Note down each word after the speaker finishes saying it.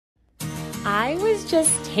I was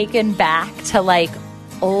just taken back to like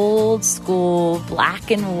old school black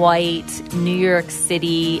and white New York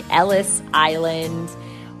City, Ellis Island,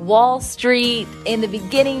 Wall Street in the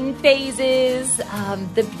beginning phases.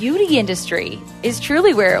 The beauty industry is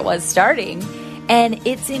truly where it was starting. And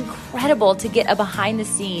it's incredible to get a behind the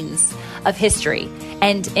scenes of history,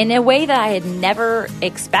 and in a way that I had never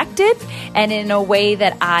expected, and in a way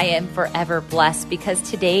that I am forever blessed, because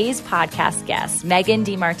today's podcast guest, Megan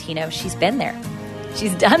DiMartino, she's been there.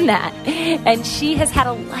 She's done that. And she has had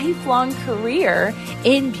a lifelong career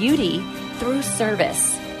in beauty through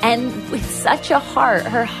service. And with such a heart,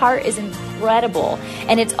 her heart is incredible.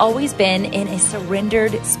 And it's always been in a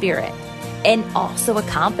surrendered spirit and also a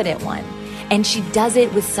confident one. And she does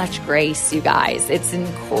it with such grace, you guys. It's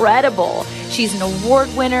incredible. She's an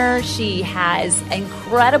award winner. She has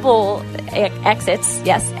incredible exits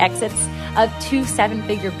of 2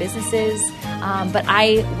 7-figure businesses. But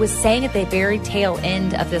I was saying at the very tail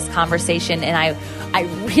end of this conversation, and I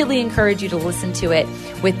really encourage you to listen to it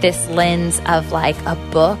with this lens of like a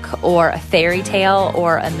book or a fairy tale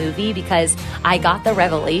or a movie, because I got the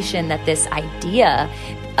revelation that this idea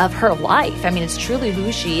of her life, I mean, it's truly who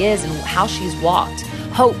she is and how she's walked,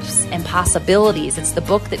 hopes and possibilities. It's the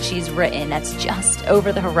book that she's written that's just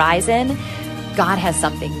over the horizon. God has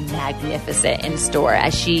something magnificent in store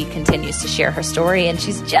as she continues to share her story, and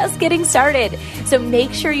she's just getting started. So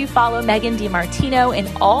make sure you follow Megan DiMartino in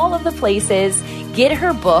all of the places, get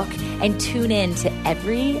her book, and tune in to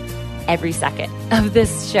every second of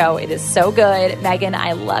this show. It is so good. Megan,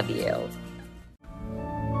 I love you.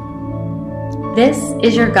 This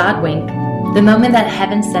is your God wink, the moment that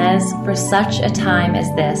heaven says, for such a time as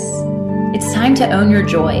this, it's time to own your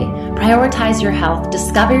joy, prioritize your health,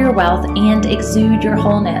 discover your wealth, and exude your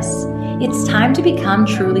wholeness. It's time to become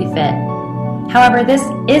truly fit. However, this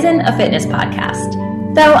isn't a fitness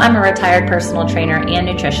podcast, though I'm a retired personal trainer and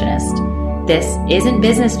nutritionist. This isn't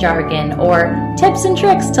business jargon or tips and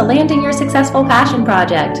tricks to landing your successful passion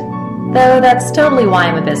project, though that's totally why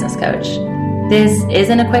I'm a business coach. This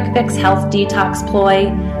isn't a quick fix health detox ploy,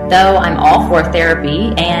 though I'm all for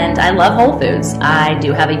therapy and I love Whole Foods. I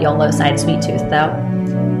do have a YOLO side sweet tooth though.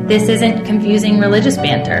 This isn't confusing religious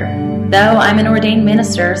banter, though I'm an ordained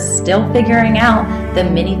minister still figuring out the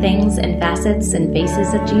many things and facets and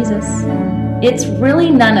faces of Jesus. It's really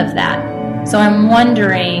none of that. So I'm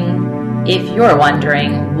wondering, if you're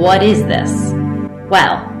wondering, what is this?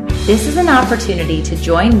 Well, this is an opportunity to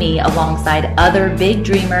join me alongside other big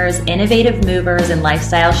dreamers, innovative movers, and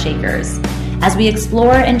lifestyle shakers as we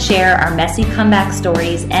explore and share our messy comeback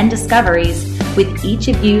stories and discoveries with each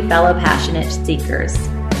of you fellow passionate seekers.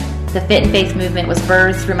 The Fit and Faith movement was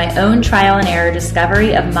birthed through my own trial and error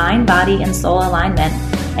discovery of mind, body, and soul alignment,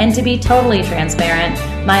 and to be totally transparent,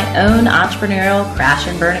 my own entrepreneurial crash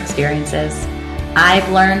and burn experiences. I've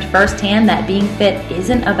learned firsthand that being fit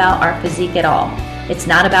isn't about our physique at all. It's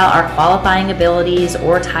not about our qualifying abilities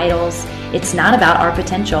or titles. It's not about our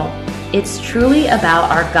potential. It's truly about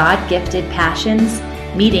our God-gifted passions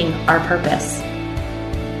meeting our purpose.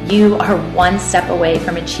 You are one step away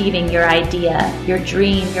from achieving your idea, your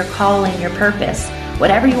dream, your calling, your purpose,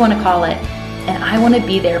 whatever you want to call it. And I want to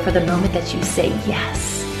be there for the moment that you say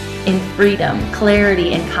yes, in freedom,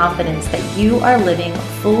 clarity, and confidence that you are living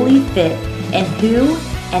fully fit in who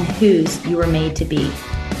and whose you were made to be.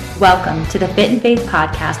 Welcome to the Fit and Faith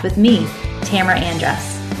podcast with me, Tamara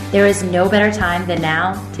Andress. There is no better time than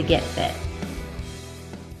now to get fit.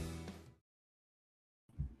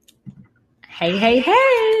 Hey, hey,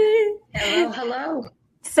 hey. Hello, hello.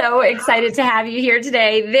 So excited to have you here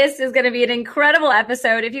today. This is going to be an incredible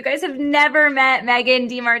episode. If you guys have never met Megan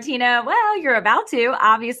DiMartino, well, you're about to,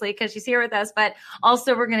 obviously, because she's here with us. But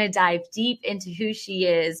also, we're going to dive deep into who she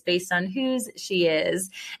is based on whose she is.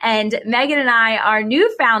 And Megan and I are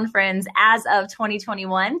newfound friends as of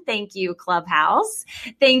 2021. Thank you, Clubhouse.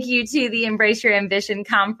 Thank you to the Embrace Your Ambition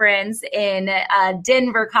conference in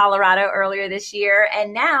Denver, Colorado earlier this year.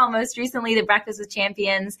 And now, most recently, the Breakfast with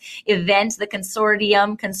Champions event, the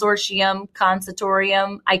consortium,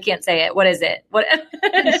 I can't say it. What is it? What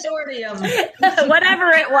consortium? Whatever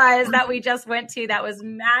it was that we just went to, that was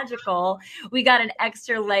magical. We got an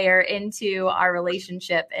extra layer into our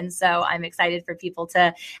relationship. And so I'm excited for people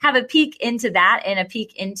to have a peek into that and a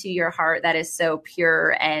peek into your heart that is so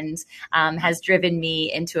pure and has driven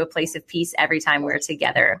me into a place of peace every time we're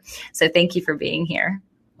together. So thank you for being here.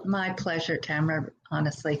 My pleasure, Tamara.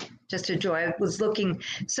 Honestly, just a joy. I was looking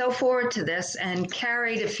so forward to this and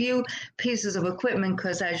carried a few pieces of equipment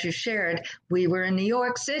because, as you shared, we were in New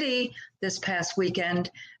York City this past weekend,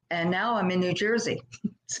 and now I'm in New Jersey.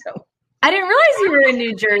 So I didn't realize you were in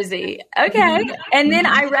New Jersey. Okay. And then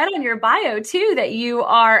I read on your bio too that you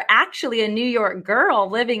are actually a New York girl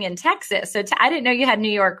living in Texas. So I didn't know you had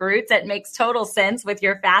New York roots. That makes total sense with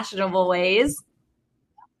your fashionable ways.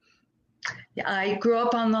 I grew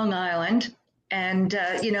up on Long Island. And,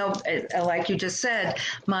 like you just said,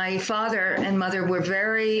 my father and mother were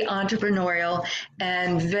very entrepreneurial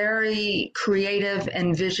and very creative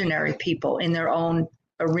and visionary people in their own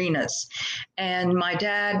arenas. And my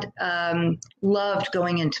dad loved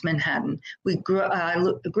going into Manhattan. We grew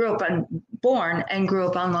up born and grew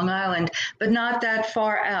up on Long Island, but not that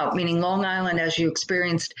far out, meaning Long Island, as you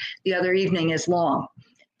experienced the other evening, is long.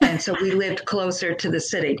 And so we lived closer to the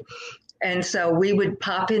city. And so we would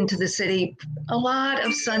pop into the city a lot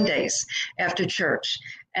of Sundays after church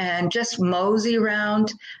and just mosey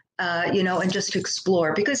around, and just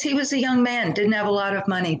explore, because he was a young man, didn't have a lot of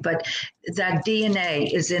money, but that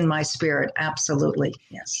DNA is in my spirit. Absolutely.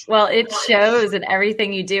 Yes. Well, it shows in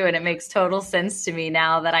everything you do, and it makes total sense to me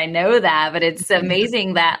now that I know that. But it's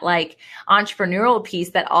amazing that like entrepreneurial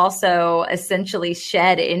piece that also essentially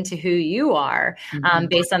shed into who you are,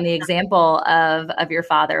 based on the example of your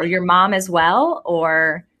father or your mom as well.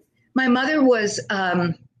 Or my mother was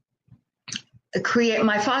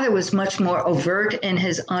my father was much more overt in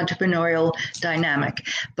his entrepreneurial dynamic,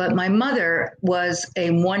 but my mother was a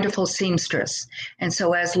wonderful seamstress. And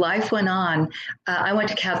so as life went on, I went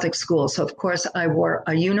to Catholic school. So of course I wore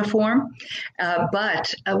a uniform,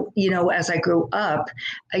 but as I grew up,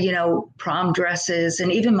 prom dresses and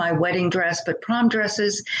even my wedding dress, but prom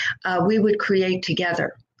dresses, we would create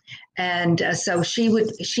together. And so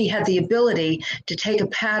she had the ability to take a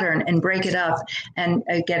pattern and break it up and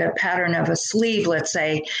get a pattern of a sleeve, let's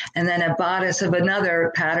say, and then a bodice of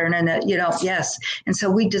another pattern. And, yes. And so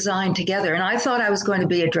we designed together. And I thought I was going to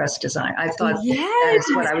be a dress designer. I thought that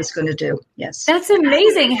is what I was going to do. Yes. That's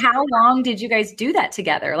amazing. How long did you guys do that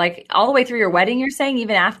together? Like all the way through your wedding, you're saying,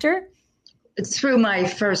 even after? Through my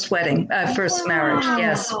first wedding, first marriage.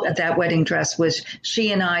 Yes. That wedding dress was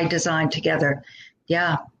she and I designed together.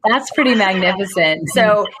 Yeah. That's pretty magnificent.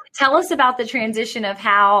 So tell us about the transition of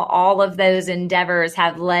how all of those endeavors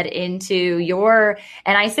have led into your,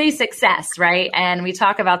 and I say success, right? And we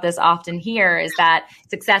talk about this often here, is that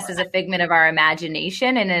success is a figment of our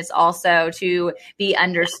imagination, and it's also to be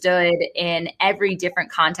understood in every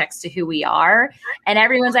different context to who we are. And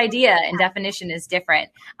everyone's idea and definition is different.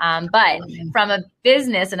 But from a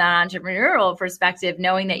business and an entrepreneurial perspective,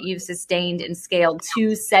 knowing that you've sustained and scaled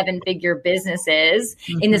 2 7-figure businesses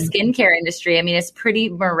in the skincare industry, I mean, it's pretty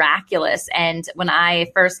miraculous. And when I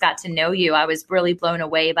first got to know you, I was really blown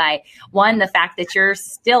away by, one, the fact that you're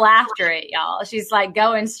still after it, y'all. She's like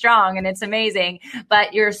going strong and it's amazing,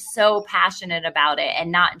 but you're so passionate about it, and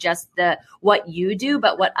not just what you do,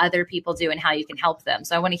 but what other people do and how you can help them.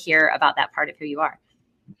 So I want to hear about that part of who you are.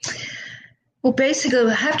 Well, basically,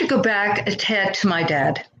 I have to go back a tad to my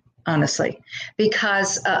dad, honestly,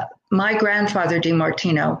 because my grandfather,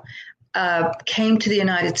 DiMartino, came to the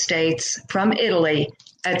United States from Italy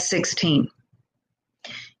at 16.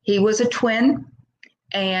 He was a twin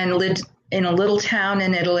and lived in a little town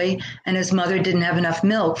in Italy, and his mother didn't have enough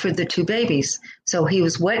milk for the 2 babies. So he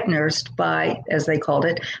was wet nursed by, as they called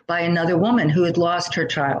it, by another woman who had lost her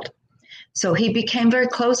child. So he became very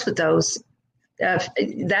close with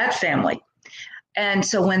that family. And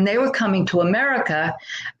so when they were coming to America,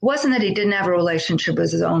 it wasn't that he didn't have a relationship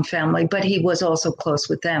with his own family, but he was also close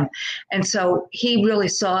with them. And so he really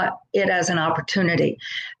saw it as an opportunity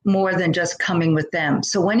more than just coming with them.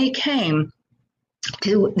 So when he came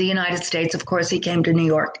to the United States, of course, he came to New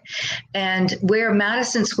York. And where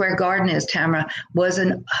Madison Square Garden is, Tamara, was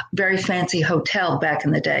a very fancy hotel back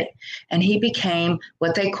in the day. And he became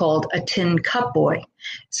what they called a tin cup boy.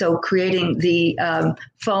 So creating the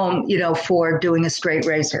foam, for doing a straight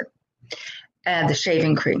razor and the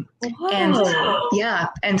shaving cream.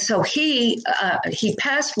 Wow. And so he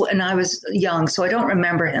passed when I was young, so I don't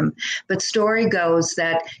remember him. But story goes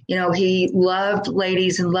that, he loved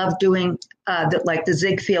ladies and loved doing the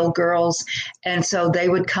Ziegfeld girls. And so they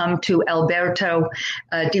would come to Alberto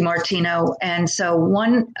DiMartino. And so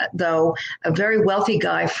a very wealthy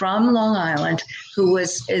guy from Long Island who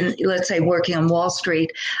was working on Wall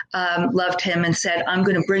Street, loved him and said, I'm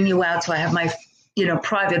going to bring you out so I have my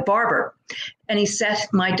private barber. And he set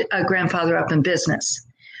my grandfather up in business.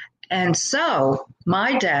 And so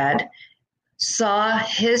my dad saw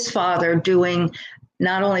his father doing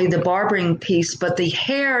not only the barbering piece, but the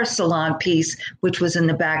hair salon piece, which was in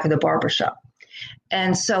the back of the barbershop.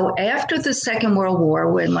 And so after the Second World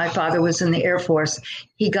War, when my father was in the Air Force,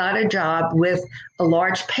 he got a job with a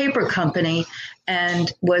large paper company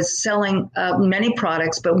and was selling many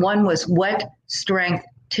products, but one was wet strength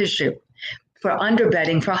tissue for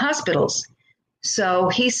underbedding for hospitals. So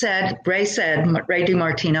Ray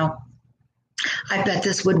DiMartino, I bet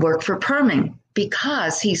this would work for perming,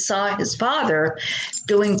 because he saw his father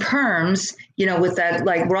doing perms, with that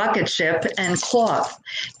like rocket ship and cloth.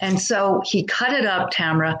 And so he cut it up,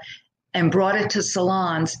 Tamara, and brought it to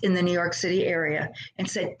salons in the New York City area and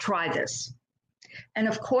said, try this. And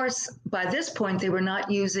of course, by this point, they were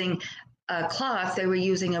not using cloth. They were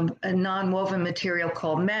using a non-woven material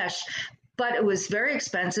called mesh, but it was very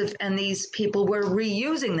expensive, and these people were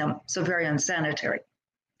reusing them, so very unsanitary.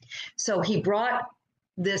 So he brought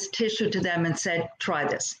this tissue to them and said, try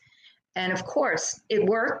this. And of course, it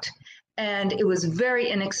worked, and it was very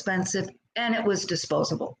inexpensive, and it was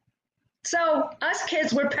disposable. So us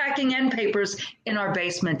kids were packing end papers in our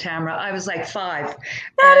basement, Tamara. I was like 5.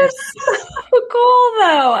 That is so cool,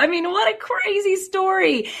 though. I mean, what a crazy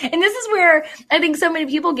story. And this is where I think so many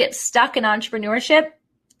people get stuck in entrepreneurship,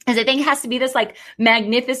 is I think it has to be this like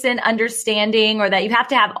magnificent understanding, or that you have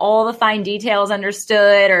to have all the fine details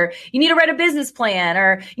understood, or you need to write a business plan,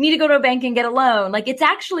 or you need to go to a bank and get a loan. Like, it's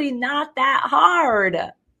actually not that hard.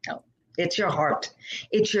 No, it's your heart.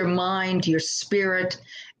 It's your mind, your spirit,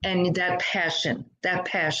 and that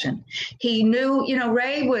passion. He knew,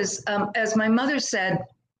 Ray was, as my mother said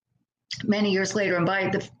many years later, and by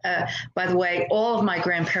the way, all of my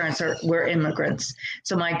grandparents were immigrants.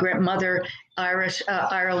 So my grandmother, Irish,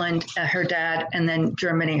 Ireland, her dad, and then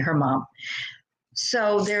Germany, her mom.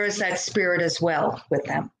 So there is that spirit as well with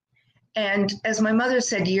them. And as my mother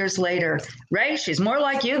said years later, Ray, she's more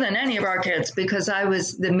like you than any of our kids, because I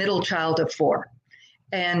was the middle child of 4.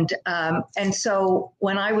 And so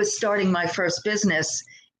when I was starting my first business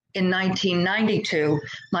in 1992,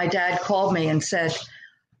 my dad called me and said,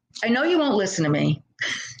 I know you won't listen to me,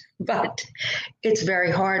 but it's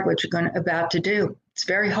very hard what you're about to do. It's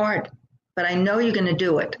very hard, but I know you're going to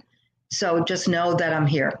do it. So just know that I'm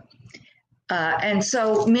here. And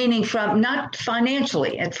so, meaning from not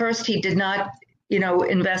financially. At first, he did not,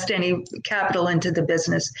 invest any capital into the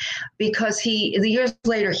business, because the years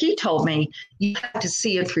later, he told me, you have to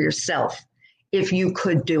see it for yourself if you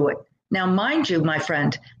could do it. Now, mind you, my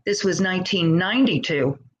friend, this was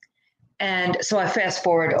 1992. And so I fast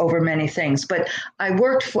forward over many things, but I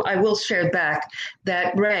will share back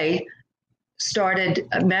that Ray started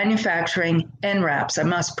manufacturing end wraps. I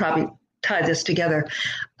must probably tie this together.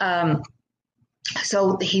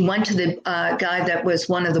 So he went to the guy that was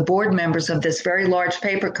one of the board members of this very large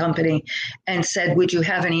paper company and said, would you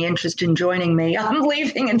have any interest in joining me? I'm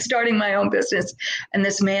leaving and starting my own business. And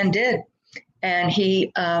this man did. And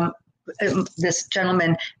this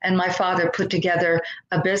gentleman and my father put together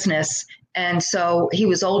a business. And so he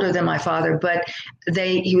was older than my father, but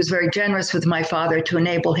he was very generous with my father to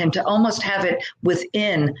enable him to almost have it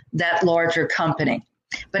within that larger company.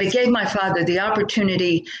 But it gave my father the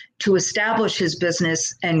opportunity to establish his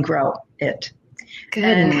business and grow it.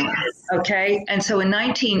 Goodness. And so in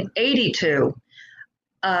 1982,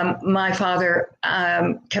 my father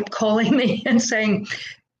kept calling me and saying,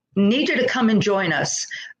 need you to come and join us,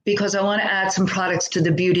 because I want to add some products to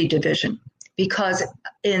the beauty division. Because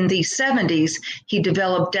in the 70s, he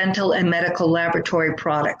developed dental and medical laboratory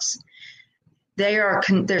products.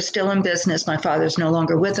 They're still in business. My father's no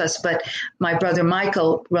longer with us, but my brother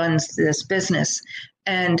Michael runs this business,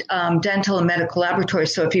 and dental and medical laboratory.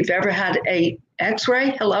 So if you've ever had a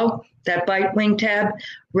X-ray, that bite wing tab,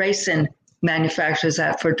 Rayson manufactures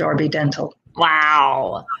that for Darby Dental.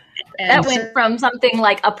 Wow. That went from something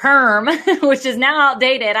like a perm, which is now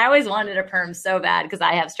outdated. I always wanted a perm so bad because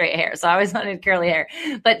I have straight hair. So I always wanted curly hair.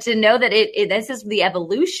 But to know that this is the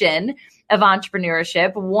evolution of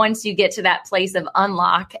entrepreneurship, once you get to that place of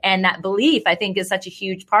unlock, and that belief, I think, is such a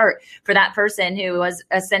huge part for that person who was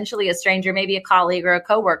essentially a stranger, maybe a colleague or a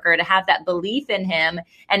coworker, to have that belief in him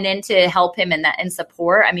and then to help him in that and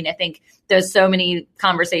support. I mean, I think there's so many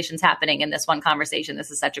conversations happening in this one conversation. This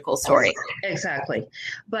is such a cool story. Exactly.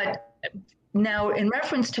 But now, in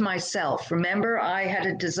reference to myself, remember, I had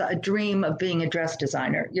a dream of being a dress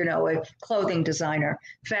designer, a clothing designer,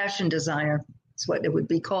 fashion designer. That's what it would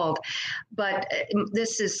be called. But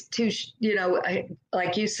this is too,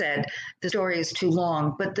 like you said, the story is too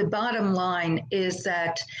long. But the bottom line is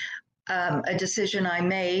that a decision I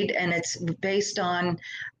made, and it's based on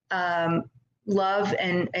love,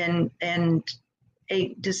 and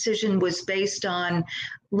a decision was based on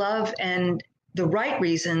love and the right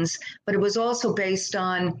reasons, but it was also based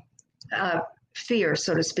on fear,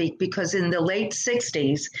 so to speak, because in the late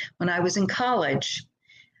 60s, when I was in college,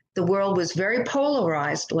 the world was very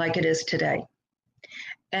polarized like it is today.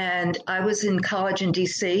 And I was in college in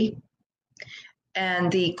DC,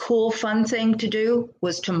 and the cool, fun thing to do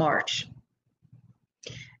was to march.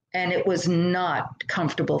 And it was not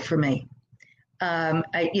comfortable for me.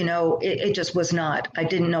 It just was not. I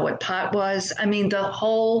didn't know what pot was. I mean, the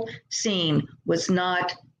whole scene was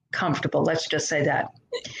not comfortable. Let's just say that.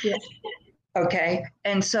 Yeah. Okay.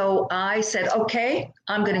 And so I said, okay,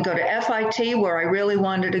 I'm going to go to FIT, where I really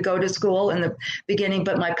wanted to go to school in the beginning,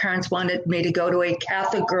 but my parents wanted me to go to a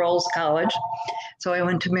Catholic girls' college. So I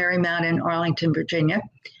went to Marymount in Arlington, Virginia.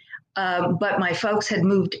 But my folks had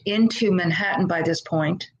moved into Manhattan by this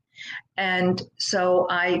point. And so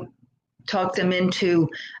I talked them into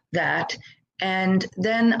that. And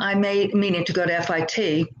then I made meaning to go to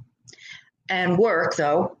FIT and work,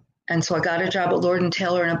 though. And so I got a job at Lord &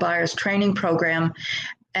 Taylor in a buyer's training program.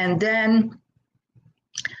 And then,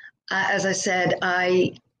 as I said,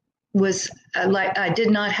 I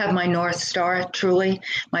did not have my North Star, truly.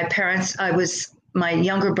 My parents, my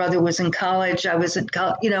younger brother was in college. I was in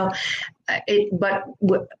college, but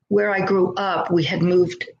where I grew up, we had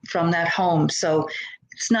moved from that home. So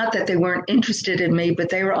it's not that they weren't interested in me, but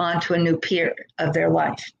they were on to a new period of their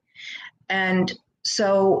life. And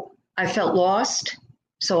so I felt lost.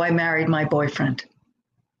 So I married my boyfriend.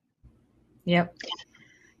 Yep.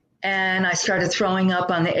 And I started throwing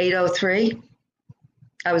up on the 803.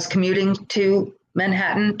 I was commuting to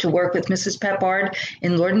Manhattan to work with Mrs. Peppard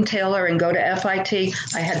in Lord & Taylor and go to FIT.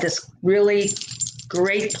 I had this really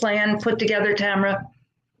great plan put together, Tamara,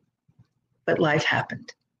 but life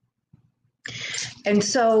happened. And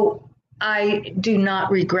so I do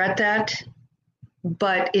not regret that,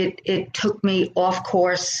 but it took me off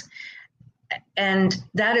course. And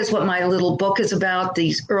that is what my little book is about,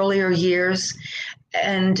 these earlier years,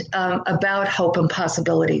 and about hope and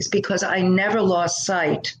possibilities, because I never lost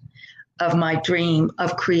sight of my dream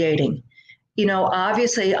of creating.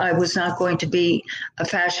 Obviously I was not going to be a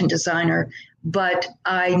fashion designer, but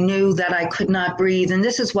I knew that I could not breathe. And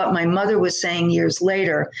this is what my mother was saying years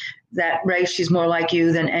later, that Ray, she's more like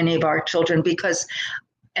you than any of our children, because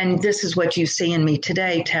and this is what you see in me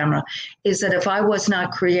today, Tamara, is that if I was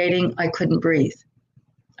not creating, I couldn't breathe.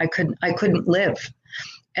 I couldn't live.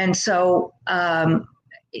 And so, so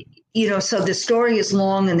the story is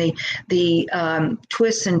long and the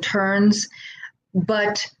twists and turns.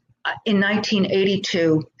 But in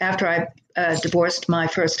 1982, after I divorced my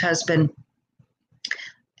first husband,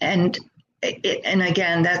 and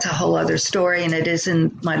again, that's a whole other story, and it is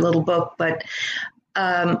in my little book, but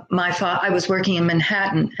I was working in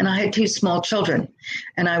Manhattan, and I had two small children,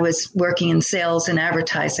 and I was working in sales and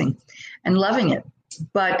advertising and loving it,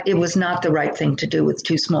 but it was not the right thing to do with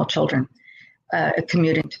two small children,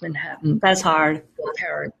 commuting to Manhattan. That's hard.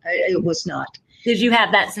 Parent. It was not. Did you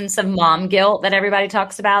have that sense of mom guilt that everybody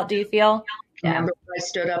talks about, do you feel? Remember I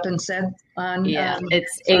stood up and said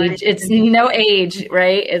it's age. It's no age,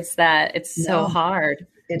 right? It's that it's so hard.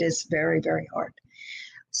 It is very, very hard.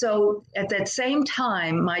 So at that same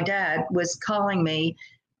time, my dad was calling me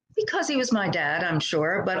because he was my dad, I'm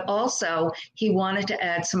sure, but also he wanted to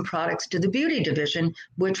add some products to the beauty division,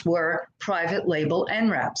 which were private label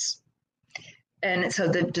NRAPs. And so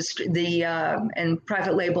and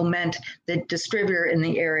private label meant the distributor in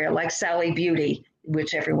the area, like Sally Beauty,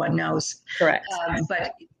 which everyone knows. Correct.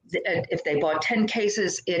 But if they bought 10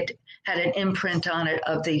 cases, it had an imprint on it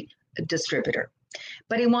of the distributor.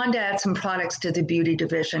 But he wanted to add some products to the beauty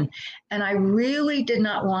division. And I really did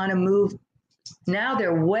not want to move. Now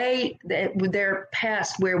they're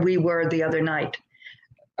past where we were the other night.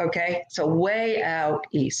 Okay. So way out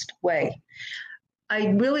east, way. I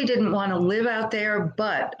really didn't want to live out there,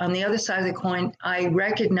 but on the other side of the coin, I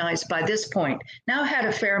recognized by this point, now had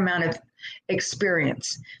a fair amount of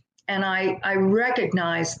experience. And I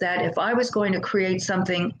recognized that if I was going to create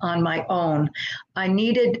something on my own, I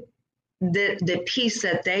needed the piece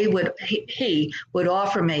that he would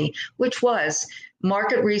offer me, which was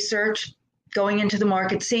market research, going into the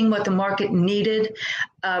market, seeing what the market needed,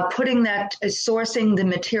 sourcing the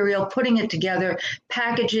material, putting it together,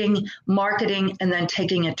 packaging, marketing, and then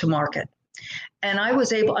taking it to market. And I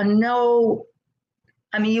was able to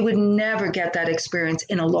you would never get that experience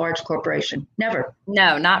in a large corporation. Never.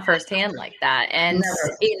 No, not firsthand like that. And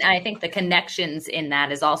I think the connections in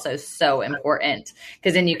that is also so important,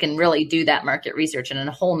 because then you can really do that market research in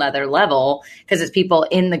a whole nother level, because it's people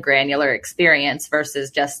in the granular experience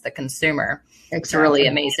versus just the consumer. Exactly. It's really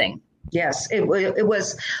amazing. Yes, it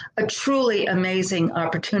was a truly amazing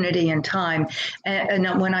opportunity and time.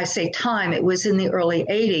 And when I say time, it was in the early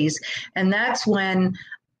 80s. And that's when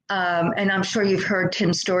And I'm sure you've heard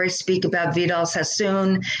Tim Story speak about Vidal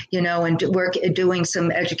Sassoon, and doing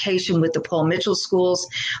some education with the Paul Mitchell schools.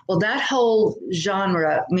 Well, that whole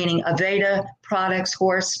genre, meaning Aveda products,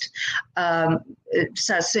 Horst,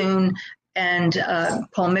 Sassoon, and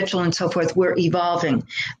Paul Mitchell and so forth were evolving.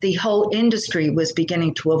 The whole industry was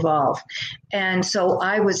beginning to evolve. And so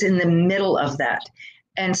I was in the middle of that.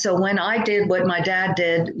 And so when I did what my dad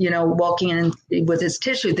did, walking in with his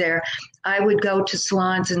tissue there, I would go to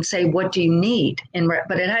salons and say, what do you need?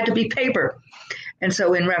 But it had to be paper. And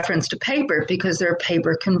so in reference to paper, because they're a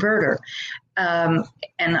paper converter. And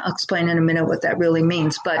I'll explain in a minute what that really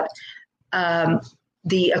means. But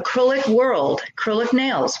the acrylic world, acrylic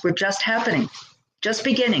nails were just happening, just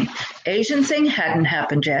beginning. Asian thing hadn't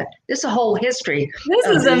happened yet. This is a whole history. This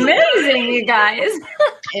is amazing, you guys.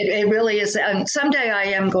 It really is. And someday I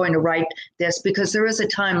am going to write this because there is a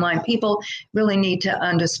timeline. People really need to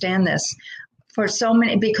understand this for so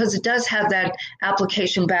many, because it does have that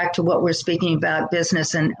application back to what we're speaking about,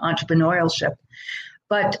 business and entrepreneurship.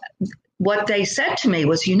 But what they said to me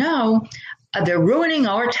was, they're ruining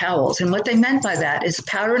our towels. And what they meant by that is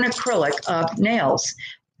powder and acrylic nails.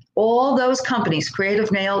 All those companies,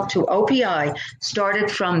 Creative Nail to OPI,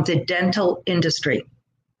 started from the dental industry.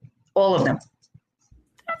 All of them.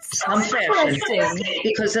 Some fashion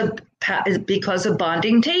because of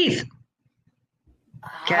bonding teeth.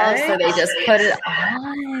 Okay? So they just put it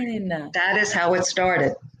on. That is how it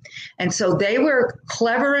started. And so they were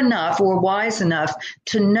clever enough or wise enough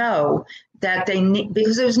to know that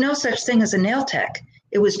because there was no such thing as a nail tech.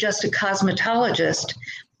 It was just a cosmetologist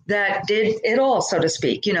that did it all, so to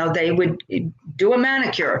speak. They would do a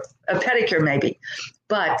manicure, a pedicure maybe,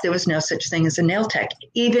 but there was no such thing as a nail tech.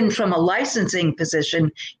 Even from a licensing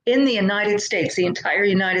position in the United States, the entire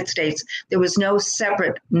United States, there was no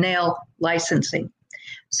separate nail licensing.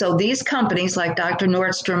 So these companies like Dr.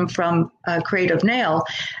 Nordstrom from Creative Nail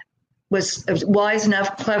was wise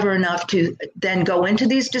enough, clever enough to then go into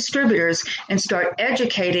these distributors and start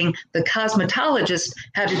educating the cosmetologists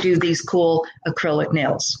how to do these cool acrylic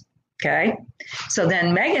nails. Okay. So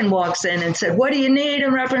then Megan walks in and said, what do you need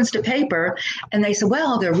in reference to paper? And they said,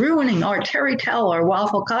 well, they're ruining our terry towel or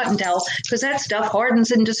waffle cotton towel because that stuff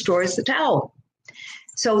hardens and destroys the towel.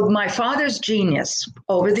 So my father's genius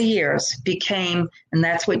over the years became, and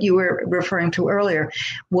that's what you were referring to earlier,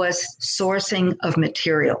 was sourcing of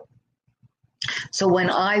material. So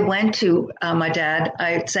when I went to my dad,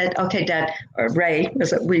 I said, okay, Dad, or Ray,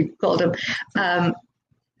 as we called him, and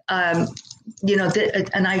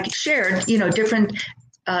I shared, different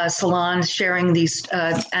salons sharing these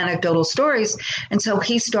anecdotal stories. And so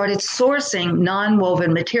he started sourcing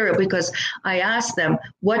non-woven material because I asked them,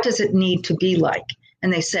 what does it need to be like?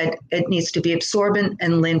 And they said, it needs to be absorbent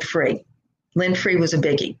and lint-free. Lint-free was a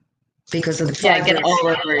biggie. Because of the get all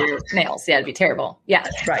over your nails. Yeah, it'd be terrible. Yeah.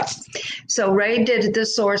 Right. So Ray did the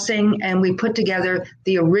sourcing and we put together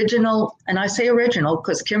the original, and I say original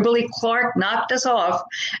because Kimberly Clark knocked us off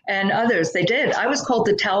and others, they did. I was called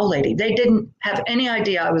the towel lady. They didn't have any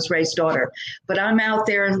idea I was Ray's daughter, but I'm out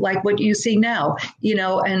there like what you see now,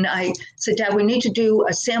 and I said, Dad, we need to do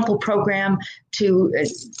a sample program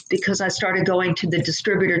because I started going to the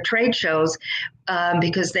distributor trade shows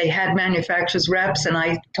because they had manufacturers reps, and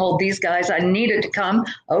I told these guys I needed to come.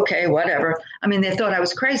 Okay, whatever. I mean, they thought I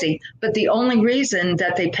was crazy, but the only reason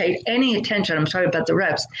that they paid any attention, I'm talking about the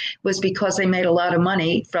reps, was because they made a lot of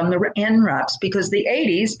money from the end reps because the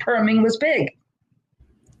 80s perming was big.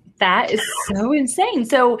 That is so insane.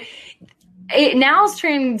 So it now is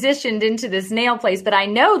transitioned into this nail place, but I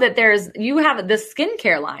know that you have the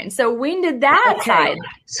skincare line. So when did that side?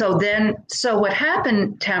 So what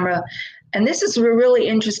happened, Tamara, and this is a really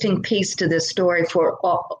interesting piece to this story for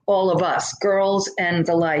all of us, girls and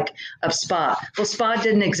the like, of spa. Well, spa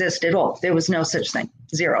didn't exist at all. There was no such thing,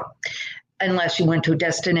 zero, unless you went to a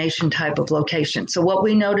destination type of location. So what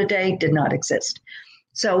we know today did not exist.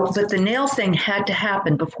 But the nail thing had to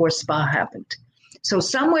happen before spa happened. So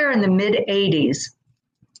somewhere in the mid-'80s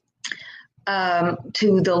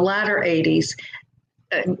to the latter 80s,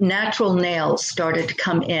 natural nails started to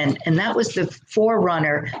come in, and that was the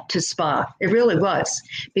forerunner to spa. It really was,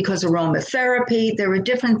 because aromatherapy, there were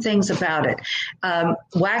different things about it.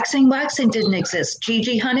 Waxing didn't exist.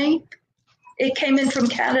 Gigi honey, it came in from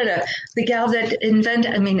Canada. The gal that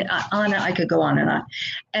invented, Anna, I could go on and on.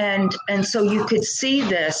 And so you could see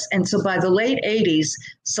this. And so by the late 80s,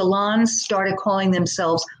 salons started calling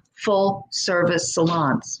themselves full service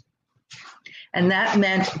salons. And that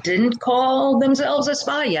meant didn't call themselves a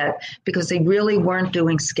spa yet because they really weren't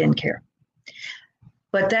doing skincare.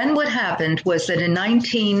 But then what happened was that in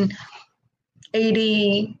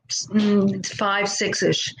 85,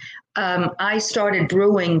 6-ish, I started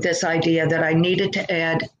brewing this idea that I needed to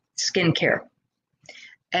add skincare.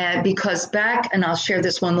 And because and I'll share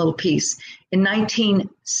this one little piece, in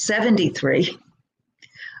 1973,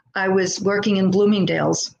 I was working in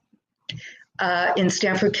Bloomingdale's in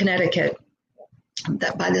Stamford, Connecticut.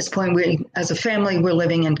 That by this point, we, as a family, were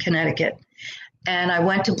living in Connecticut. And I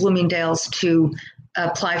went to Bloomingdale's to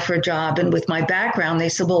apply for a job. And with my background, they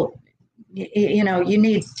said, well, you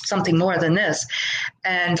need something more than this,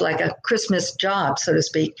 and like a Christmas job, so to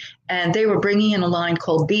speak. And they were bringing in a line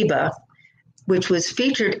called Biba, which was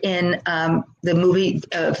featured in the movie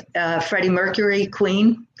of Freddie Mercury,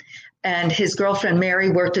 Queen, and his girlfriend Mary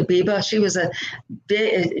worked at Biba. She was a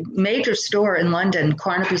major store in London,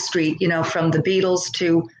 Carnaby Street, from the Beatles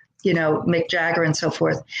to, Mick Jagger and so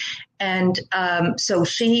forth. And so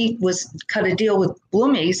she cut a deal with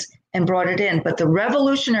Bloomies and brought it in. But the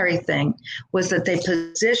revolutionary thing was that they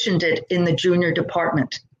positioned it in the junior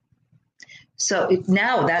department. So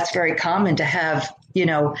now that's very common to have,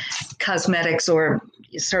 cosmetics or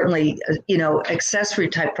certainly, accessory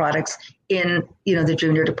type products in, the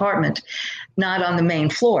junior department, not on the main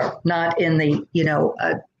floor, not in the,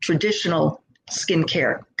 traditional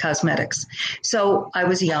skincare cosmetics. So I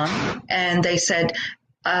was young, and they said,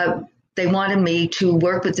 they wanted me to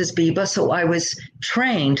work with this Biba, so I was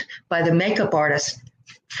trained by the makeup artist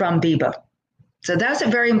from Biba. So that's a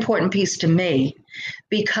very important piece to me,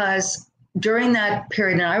 because during that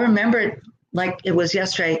period, and I remember it like it was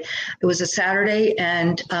yesterday, it was a Saturday,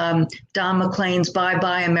 and Don McLean's Bye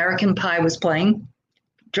Bye American Pie was playing.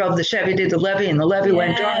 Drove the Chevy to the levee, and the levee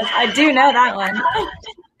went dry. I do know that one.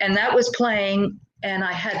 And that was playing, and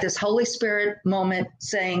I had this Holy Spirit moment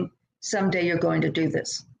saying, someday you're going to do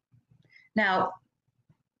this. Now,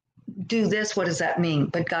 do this, what does that mean?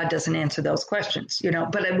 But God doesn't answer those questions,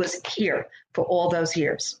 but it was here for all those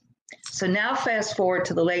years. So now fast forward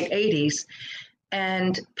to the late 80s,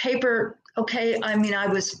 and paper, okay, I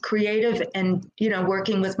was creative and,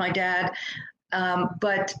 working with my dad,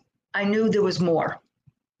 but I knew there was more.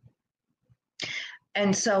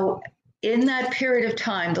 And so in that period of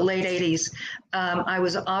time, the late 80s, I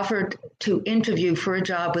was offered to interview for a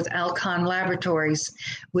job with Alcon Laboratories,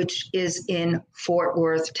 which is in Fort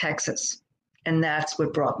Worth, Texas. And that's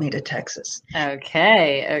what brought me to Texas.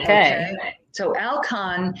 Okay. So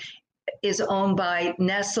Alcon is owned by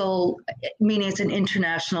Nestle, meaning it's an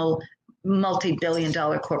international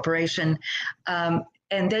multi-billion-dollar corporation.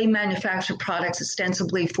 And they manufacture products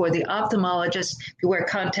ostensibly for the ophthalmologist. If you wear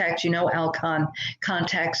contacts, Alcon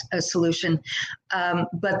contact solution,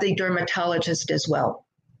 but the dermatologist as well.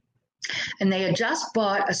 And they had just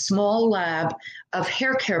bought a small lab of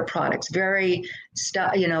hair care products, very,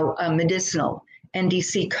 medicinal,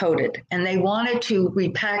 NDC coated. And they wanted to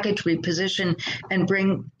repackage, reposition, and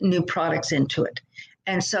bring new products into it.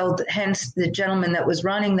 And so hence the gentleman that was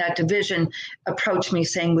running that division approached me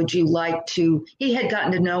saying, would you like to, he had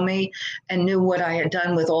gotten to know me and knew what I had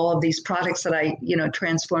done with all of these products that I,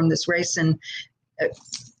 transformed this raisin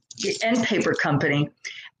and paper company.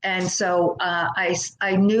 And so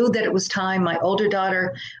I knew that it was time. My older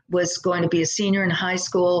daughter was going to be a senior in high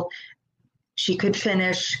school. She could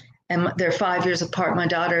finish. And they're 5 years apart, my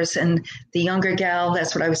daughters, and the younger gal,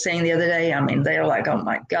 that's what I was saying the other day. They're like, oh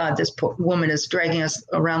my God, this poor woman is dragging us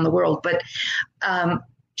around the world. But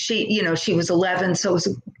she was 11, so it was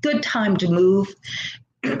a good time to move.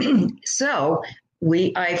 So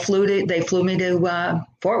they flew me to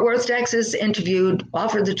Fort Worth, Texas, interviewed,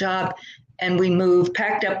 offered the job, and we moved,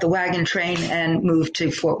 packed up the wagon train and moved to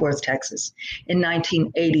Fort Worth, Texas in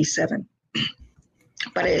 1987.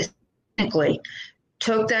 But I technically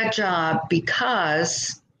took that job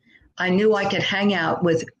because I knew I could hang out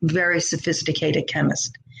with very sophisticated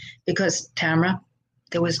chemists. Because, Tamara,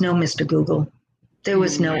 there was no Mr. Google. There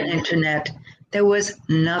was no internet. There was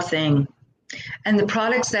nothing. And the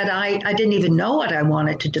products that I didn't even know what I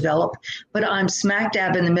wanted to develop, but I'm smack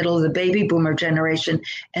dab in the middle of the baby boomer generation,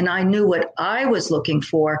 and I knew what I was looking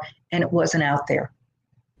for, and it wasn't out there.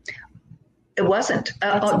 It wasn't.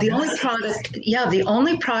 The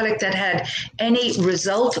only product that had any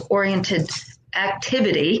result-oriented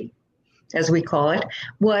activity, as we call it,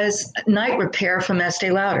 was night repair from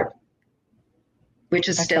Estee Lauder, which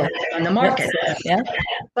is still on the market. Yeah.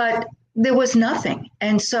 But there was nothing.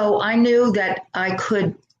 And so I knew that I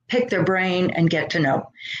could pick their brain and get to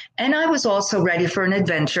know. And I was also ready for an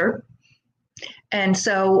adventure. And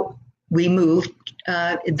so we moved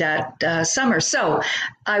that summer. So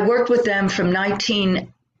I worked with them from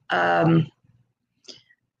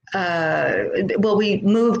we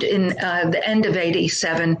moved in the end of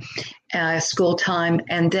 87 school time.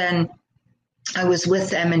 And then I was with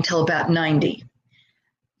them until about 90.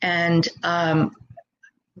 And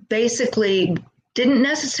basically didn't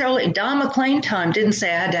necessarily, Don McLean time didn't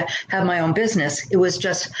say I had to have my own business. It was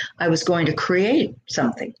just I was going to create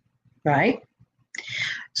something, right?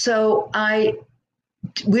 So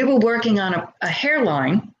we were working on a hair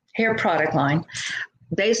product line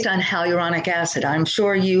based on hyaluronic acid. I'm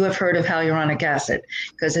sure you have heard of hyaluronic acid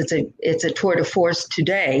because it's a tour de force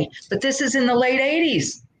today, but this is in the late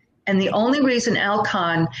 80s. And the only reason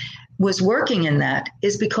Alcon was working in that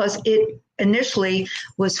is because it initially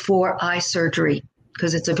was for eye surgery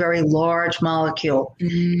because it's a very large molecule.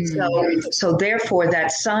 So therefore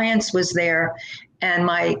that science was there. And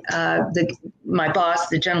my boss,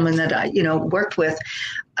 the gentleman that I worked with,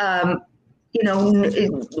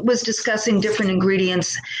 was discussing different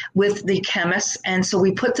ingredients with the chemists. And so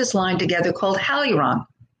we put this line together called Hyaluron.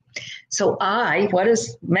 So what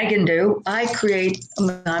does Megan do?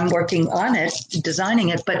 I'm working on it, designing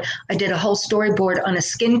it, but I did a whole storyboard on a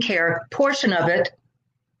skincare portion of it.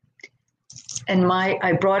 And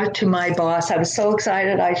I brought it to my boss. I was so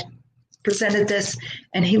excited. I presented this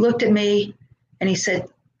and he looked at me and he said,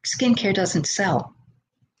 skincare doesn't sell.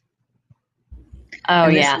 Oh,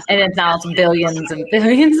 yeah. And it's now billions and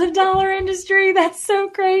billions of dollar industry. That's so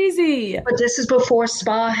crazy. But this is before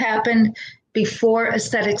spa happened, before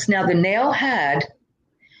aesthetics. Now the nail had,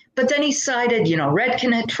 but then he cited,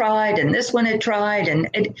 Redken had tried and this one had tried.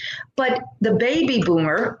 But the baby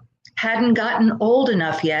boomer hadn't gotten old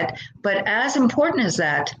enough yet. But as important as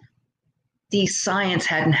that, the science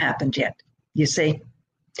hadn't happened yet, you see.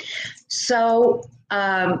 So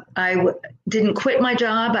I didn't quit my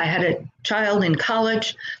job. I had a child in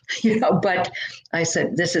college, but I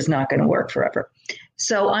said, this is not going to work forever.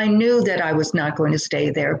 So I knew that I was not going to stay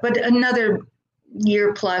there, but another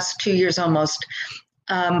year plus, 2 years almost.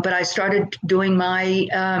 But I started doing my,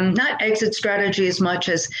 not exit strategy as much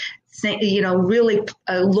as, really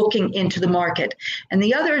looking into the market. And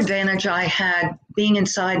the other advantage I had being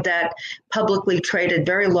inside that publicly traded,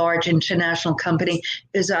 very large international company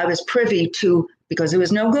is I was privy to, because there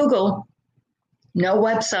was no Google, no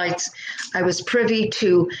websites, I was privy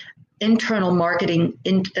to internal marketing,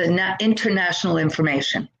 international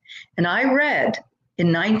information. And I read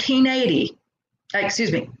in 90,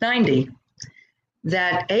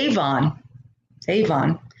 that Avon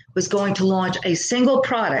was going to launch a single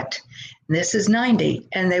product. And this is 90,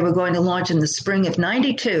 and they were going to launch in the spring of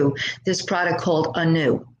 92, this product called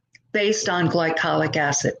Anew, based on glycolic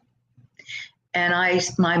acid. And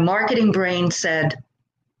my marketing brain said,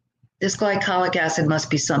 this glycolic acid must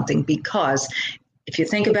be something, because if you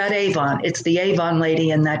think about Avon, it's the Avon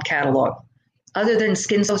lady in that catalog. Other than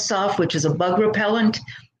Skin So Soft, which is a bug repellent,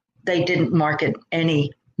 they didn't market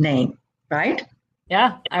any name, right?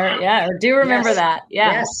 Yeah, I do remember that.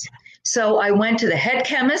 Yeah. Yes. So I went to the head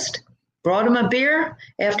chemist, brought him a beer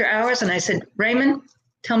after hours, and I said, Raymond,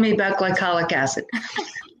 tell me about glycolic acid.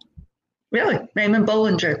 Really, Raymond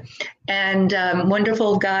Bollinger. And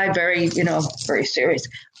wonderful guy, very serious.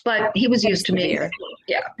 But he was used to me.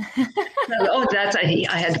 Yeah. I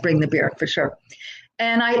had to bring the beer for sure.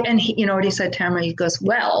 And he, what he said, Tamara, he goes,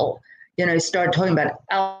 well, he started talking about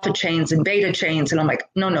alpha chains and beta chains. And I'm like,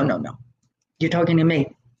 no. You're talking to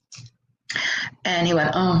me. And he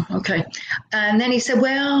went, oh, okay. And then he said,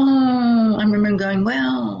 well, I remember going,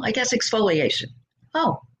 well, I guess exfoliation.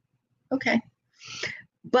 Oh, okay.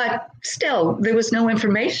 But still, there was no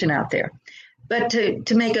information out there. But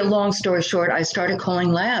to make a long story short, I started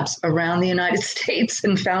calling labs around the United States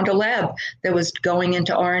and found a lab that was going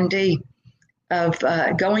into R&D of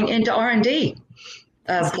glycolic.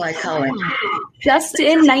 Just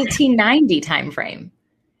in 1990 timeframe.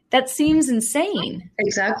 That seems insane.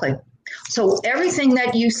 Exactly. So everything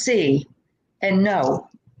that you see and know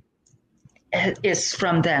is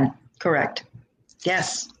from then. Correct.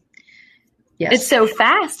 Yes. It's so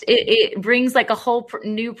fast. It brings like a whole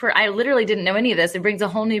new, I literally didn't know any of this. It brings a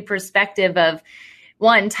whole new perspective of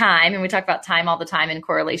one time. And we talk about time all the time in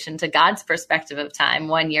correlation to God's perspective of time,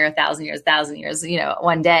 1 year, 1,000 years, 1,000 years,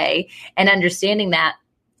 one day, and understanding that.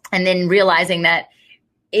 And then realizing that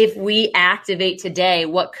if we activate today,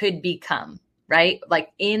 what could become, right?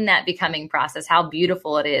 Like in that becoming process, how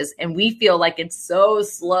beautiful it is. And we feel like it's so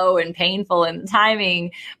slow and painful in the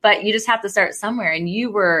timing, but you just have to start somewhere. And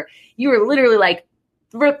you were literally like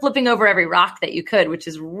flipping over every rock that you could, which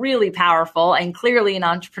is really powerful and clearly an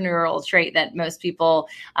entrepreneurial trait that most people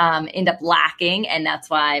end up lacking. And that's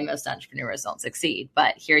why most entrepreneurs don't succeed.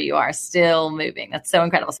 But here you are still moving. That's so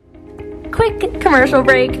incredible. Quick commercial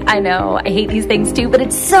break. I know I hate these things too, but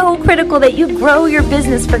it's so critical that you grow your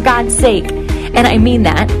business for God's sake. And and I mean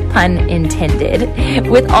that, pun intended,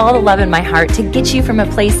 with all the love in my heart to get you from a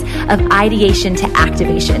place of ideation to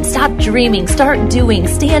activation. Stop dreaming, start doing,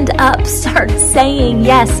 stand up, start saying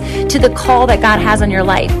yes to the call that God has on your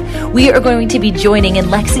life. We are going to be joining in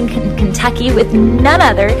Lexington, Kentucky with none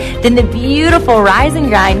other than the beautiful Rise and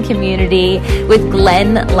Grind community with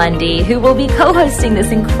Glenn Lundy, who will be co-hosting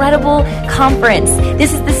this incredible conference.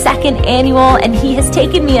 This is the second annual, and he has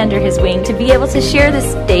taken me under his wing to be able to share this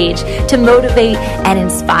stage, to motivate and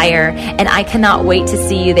inspire. And I cannot wait to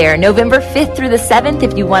see you there. November 5th through the 7th,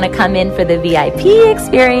 if you want to come in for the VIP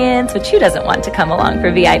experience, which who doesn't want to come along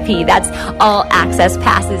for VIP? That's all access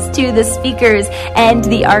passes to the speakers and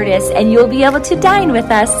the artists, and you'll be able to dine with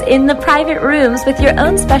us in the private rooms with your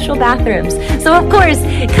own special bathrooms. So of course,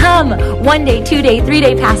 come. 1 day, 2 day, 3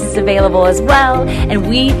 day passes available as well. And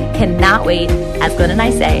we cannot wait, as Glenn and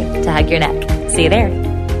I say, to hug your neck. See you there.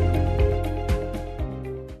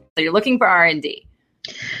 So you're looking for R&D.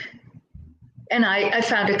 And I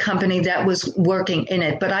found a company that was working in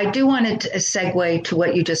it. But I do want to segue to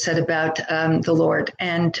what you just said about the Lord.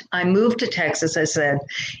 And I moved to Texas, I said,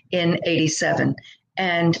 in 87.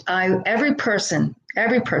 And every person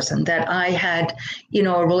that I had,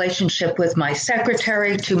 a relationship with, my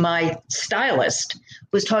secretary to my stylist,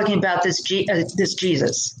 was talking about this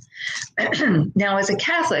Jesus. Now, as a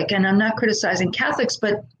Catholic, and I'm not criticizing Catholics,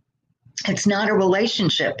 but it's not a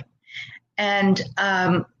relationship. And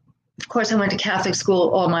of course, I went to Catholic school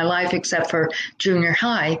all my life except for junior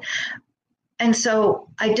high. And so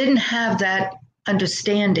I didn't have that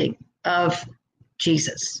understanding of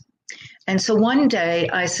Jesus. And so one day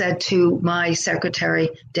I said to my secretary,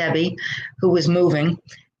 Debbie, who was moving,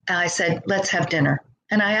 I said, let's have dinner.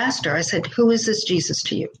 And I asked her, I said, who is this Jesus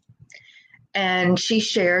to you? And she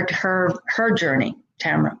shared her journey,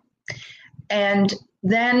 Tamara. And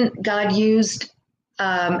then God used,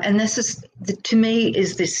 and this is, to me,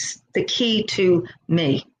 is the key to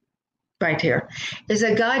me right here, is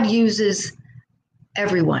that God uses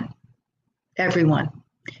everyone.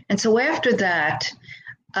 And so after that,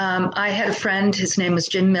 I had a friend, his name was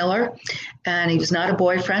Jim Miller, and he was not a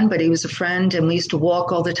boyfriend, but he was a friend, and we used to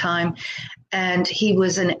walk all the time. And he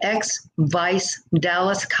was an ex-Vice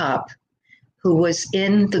Dallas cop who was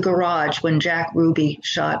in the garage when Jack Ruby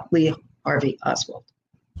shot Lee Harvey Oswald.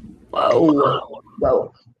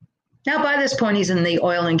 Whoa. Now, by this point, he's in the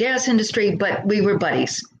oil and gas industry, but we were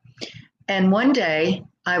buddies. And one day,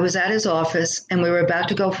 I was at his office, and we were about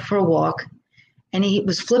to go for a walk, and he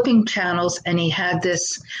was flipping channels, and he had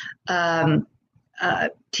this TV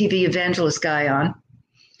evangelist guy on.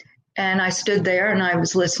 And I stood there, and I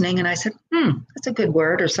was listening, and I said, that's a good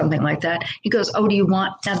word, or something like that. He goes, oh,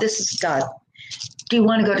 now this is God. Do you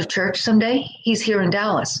want to go to church someday? He's here in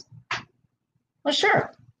Dallas. Well,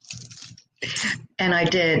 sure. And I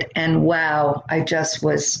did, and wow, I just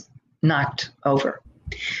was knocked over.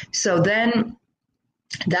 So then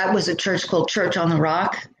that was a church called Church on the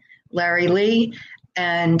Rock, Larry Lee,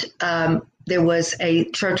 and there was a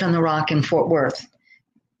Church on the Rock in Fort Worth,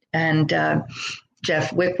 and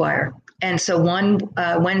Jeff Wickwire. And so one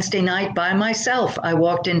Wednesday night by myself, I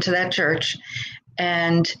walked into that church,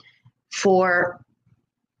 and for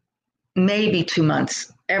maybe 2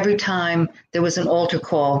 months, every time there was an altar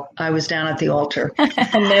call, I was down at the altar.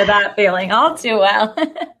 I know that feeling all too well.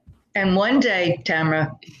 And one day,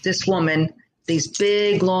 Tamara, this woman, these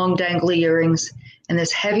big, long, dangly earrings, and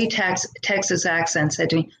this heavy Texas accent said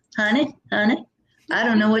to me, honey, I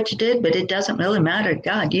don't know what you did, but it doesn't really matter.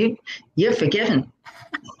 God, you're forgiven.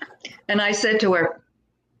 And I said to her,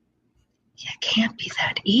 it can't be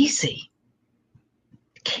that easy.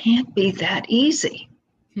 It can't be that easy.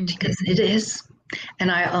 Because it is. And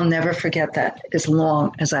I'll never forget that as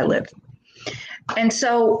long as I live. And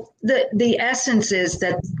so the essence is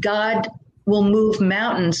that God will move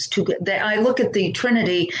mountains I look at the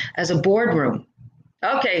Trinity as a boardroom.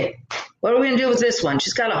 Okay, what are we going to do with this one?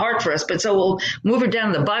 She's got a heart for us, but so we'll move her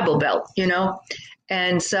down the Bible Belt,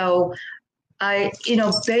 And so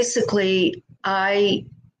basically I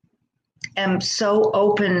am so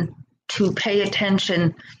open to pay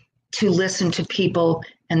attention, to listen to people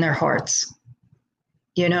and their hearts,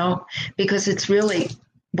 because it's really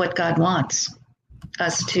what God wants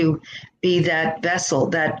us to be, that vessel,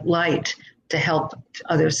 that light to help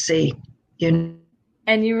others see, And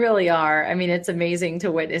you really are. I mean, it's amazing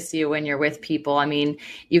to witness you when you're with people. I mean,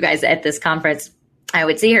 you guys at this conference, I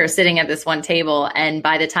would see her sitting at this one table, and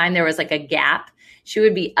by the time there was like a gap, she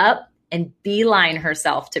would be up and beeline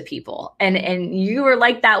herself to people. And you were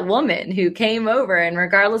like that woman who came over, and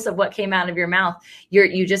regardless of what came out of your mouth,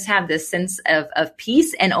 you just have this sense of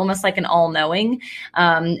peace and almost like an all-knowing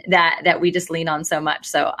that we just lean on so much.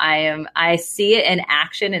 So I see it in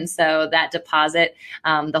action. And so that deposit,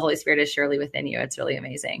 the Holy Spirit is surely within you. It's really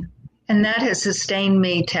amazing. And that has sustained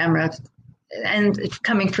me, Tamara. And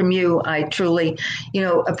coming from you, I truly,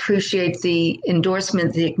 appreciate the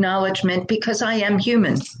endorsement, the acknowledgement, because I am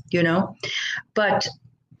human, But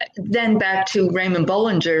then back to Raymond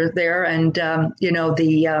Bollinger there and,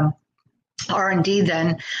 the R&D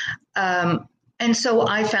then. And so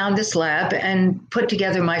I found this lab and put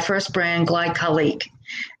together my first brand, Glycolique.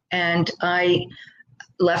 And I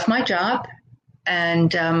left my job,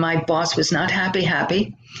 and my boss was not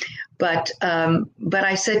happy. But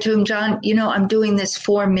I said to him, John, I'm doing this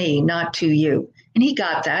for me, not to you. And he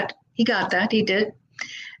got that. He did.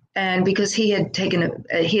 And because he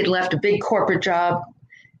had left a big corporate job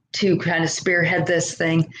to kind of spearhead this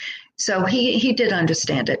thing. So he did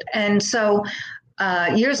understand it. And so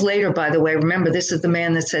years later, by the way, remember, this is the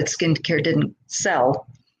man that said skincare didn't sell.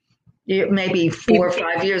 Maybe 4 or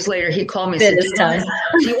 5 years later, he called me and said,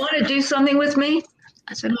 do you want to do something with me?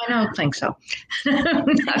 I said, I don't think so.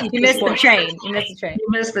 You missed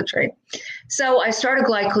the train. So I started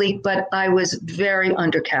Glycolique, but I was very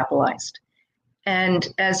undercapitalized.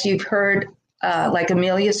 And as you've heard, like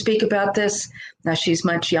Amelia speak about this, now she's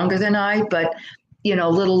much younger than I, but, a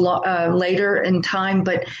little later in time.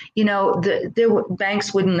 But,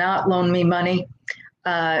 banks would not loan me money,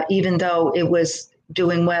 even though it was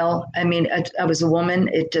doing well. I mean, I was a woman.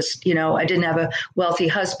 It just, I didn't have a wealthy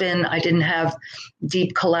husband. I didn't have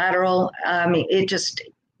deep collateral. I mean,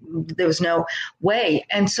 there was no way.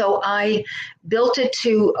 And so I built it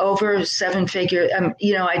to over 7-figure,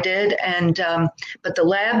 I did. And, but the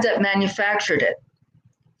lab that manufactured it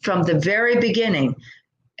from the very beginning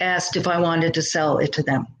asked if I wanted to sell it to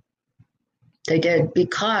them. They did,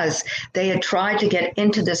 because they had tried to get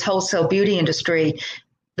into this wholesale beauty industry.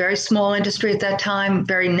 Very small industry at that time,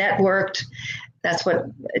 very networked. That's what,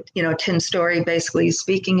 Tin Story basically is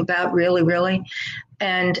speaking about, really, really.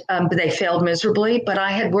 And but they failed miserably. But I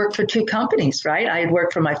had worked for 2 companies, right? I had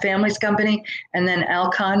worked for my family's company and then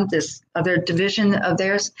Alcon, this other division of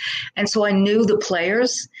theirs. And so I knew the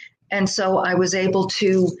players. And so I was able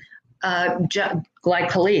to,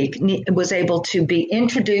 Glycolique was able to be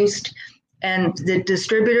introduced. And the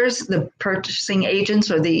distributors, the purchasing agents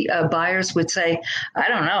or the buyers would say, I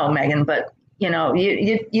don't know, Megan, but you know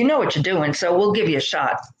what you're doing, so we'll give you a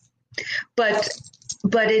shot. But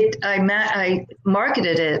I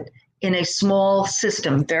marketed it in a small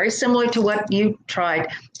system, very similar to what you tried.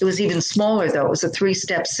 It was even smaller, though. It was a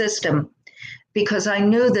 3-step system, because I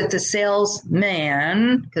knew that the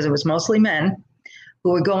salesman, because it was mostly men,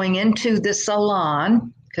 who were going into the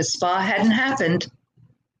salon, because spa hadn't happened,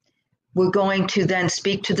 were going to then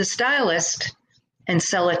speak to the stylist and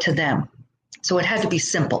sell it to them. So it had to be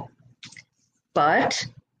simple, but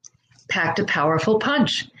packed a powerful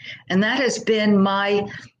punch. And that has been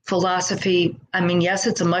my philosophy. I mean, yes,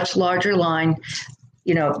 it's a much larger line,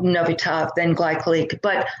 Novitov, then Glycolique,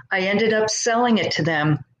 but I ended up selling it to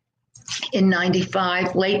them in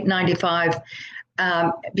late 95,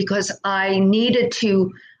 because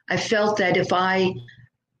I felt that if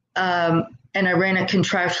and I ran it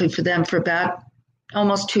contractually for them for about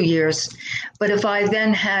almost 2 years. But if I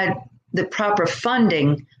then had the proper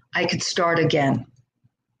funding, I could start again,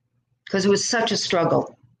 because it was such a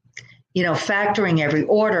struggle, factoring every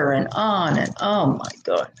order and oh my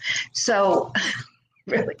God. So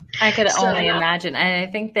really, I could only imagine. And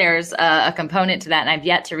I think there's a component to that. And I've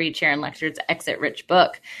yet to read Sharon Lecter's Exit Rich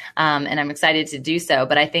book. And I'm excited to do so.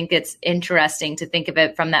 But I think it's interesting to think of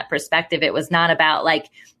it from that perspective. It was not about like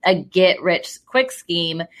a get rich quick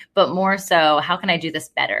scheme, but more so, how can I do this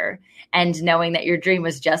better? And knowing that your dream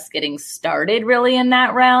was just getting started really in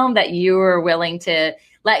that realm, that you were willing to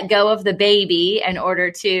let go of the baby in order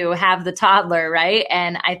to have the toddler, right?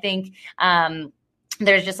 And I think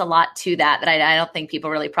there's just a lot to that I don't think people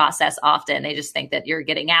really process often. They just think that you're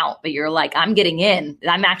getting out, but you're like, I'm getting in.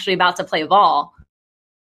 I'm actually about to play ball.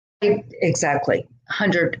 Exactly.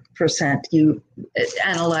 100%. You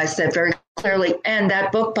analyzed that very clearly. And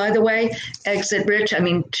that book, by the way, Exit Rich, I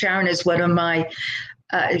mean, Sharon is one of my,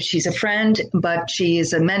 she's a friend, but she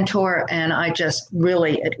is a mentor, and I just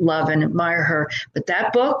really love and admire her. But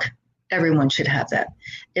that book, everyone should have that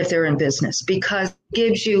if they're in business, because it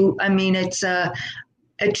gives you, I mean, it's a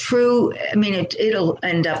true, I mean, it'll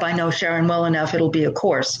end up, I know Sharon well enough, it'll be a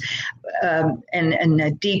course, and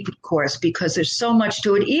a deep course, because there's so much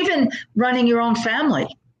to it, even running your own family.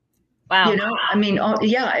 Wow. I mean,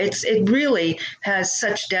 it really has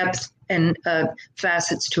such depth and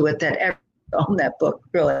facets to it that on that book,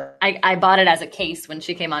 really. I bought it as a case when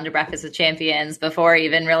she came on to Breakfast with Champions before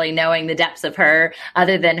even really knowing the depths of her,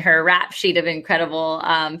 other than her rap sheet of incredible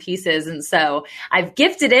pieces. And so I've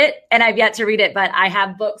gifted it and I've yet to read it, but I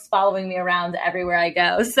have books following me around everywhere I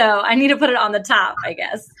go. So I need to put it on the top, I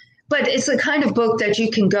guess. But it's the kind of book that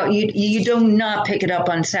you can go, you do not pick it up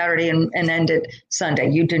on Saturday and end it Sunday.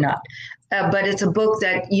 You do not. But it's a book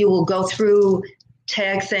that you will go through,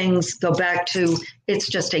 tag things, go back to. It's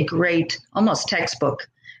just a great, almost textbook.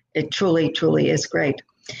 It truly, truly is great.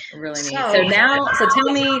 Really neat. So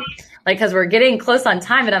tell me, because we're getting close on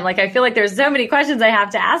time, and I'm I feel like there's so many questions I have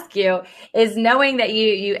to ask you, is knowing that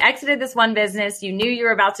you exited this one business, you knew you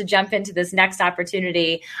were about to jump into this next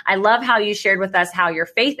opportunity. I love how you shared with us how your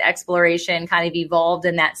faith exploration kind of evolved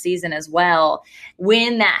in that season as well.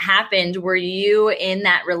 When that happened, were you in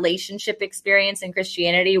that relationship experience in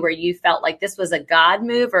Christianity where you felt like this was a God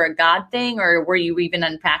move or a God thing, or were you even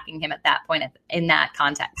unpacking him at that point in that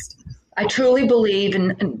context? I truly believe,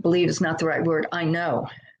 and believe is not the right word, I know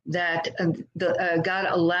that God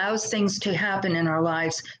allows things to happen in our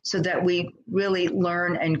lives so that we really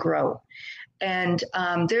learn and grow. And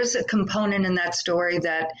there's a component in that story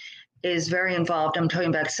that is very involved. I'm talking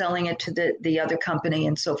about selling it to the other company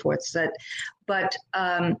and so forth. But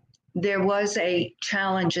there was a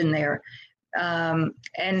challenge in there. And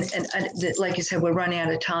like you said, we're running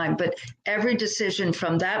out of time. But every decision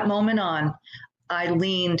from that moment on, I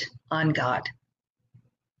leaned on God.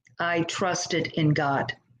 I trusted in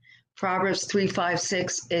God. Proverbs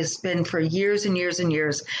 3:5-6 has been for years and years and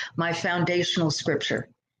years my foundational scripture.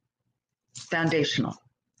 Foundational.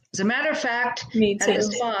 As a matter of fact, Me too. At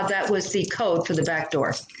the spa, that was the code for the back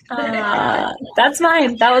door. That's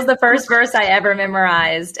mine. That was the first verse I ever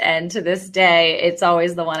memorized. And to this day, it's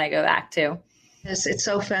always the one I go back to. Yes, it's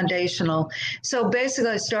so foundational. So basically,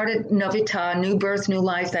 I started Novità, new birth, new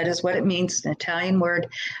life. That is what it means, an Italian word.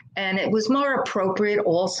 And it was more appropriate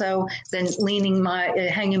also than hanging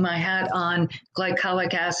my hat on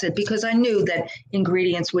glycolic acid, because I knew that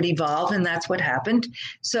ingredients would evolve, and that's what happened.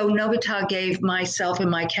 So Novità gave myself and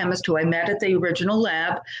my chemist, who I met at the original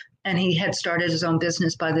lab, and he had started his own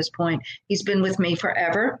business by this point. He's been with me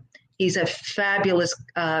forever. He's a fabulous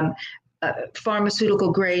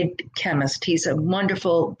pharmaceutical grade chemist. He's a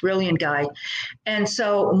wonderful, brilliant guy, and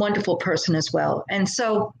so a wonderful person as well. And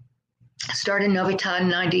so started Novità in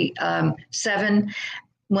 97,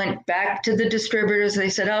 went back to the distributors.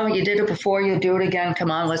 They said, oh, you did it before, you'll do it again.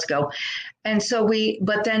 Come on, let's go. And so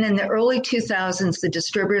but then in the early 2000s, the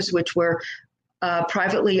distributors, which were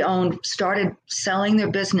privately owned, started selling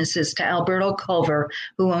their businesses to Alberto Culver,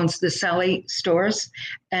 who owns the Sally stores,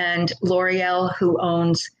 and L'Oreal, who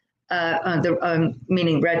owns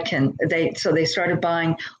meaning Redken. They started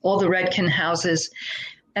buying all the Redken houses,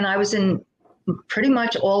 and I was in pretty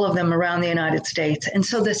much all of them around the United States. And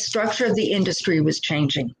so the structure of the industry was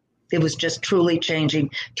changing. It was just truly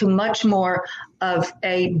changing to much more of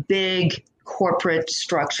a big corporate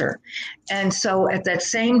structure. And so at that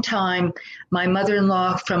same time, my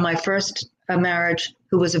mother-in-law from my first marriage,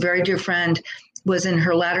 who was a very dear friend, was in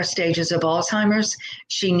her latter stages of Alzheimer's.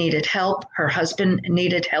 She needed help. Her husband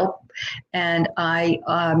needed help. And I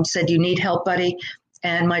said, you need help, buddy.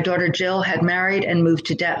 And my daughter Jill had married and moved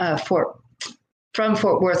to from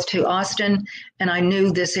Fort Worth to Austin. And I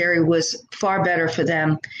knew this area was far better for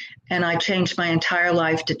them. And I changed my entire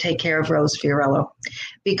life to take care of Rose Fiorello,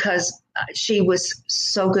 because she was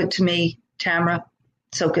so good to me, Tamara,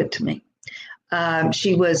 so good to me.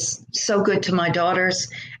 She was so good to my daughters.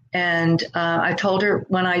 And I told her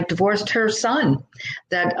when I divorced her son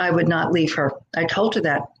that I would not leave her. I told her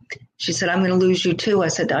that. She said, I'm going to lose you too. I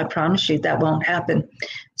said, I promise you that won't happen.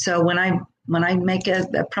 So when I make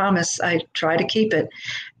a promise, I try to keep it.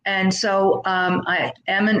 And so I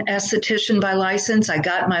am an esthetician by license. I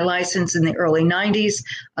got my license in the early 90s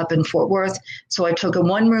up in Fort Worth. So I took a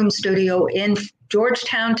one-room studio in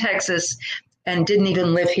Georgetown, Texas, and didn't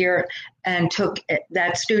even live here, and took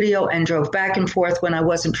that studio and drove back and forth when I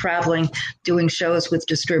wasn't traveling, doing shows with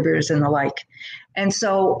distributors and the like. And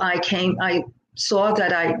so I saw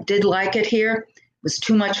that I did like it here. It was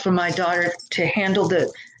too much for my daughter to handle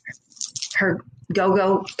her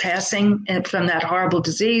go-go passing from that horrible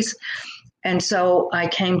disease. And so I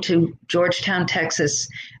came to Georgetown, Texas,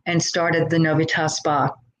 and started the Novità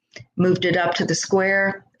Spa. Moved it up to the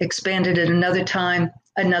square, expanded it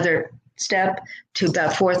another step to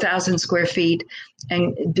about 4,000 square feet,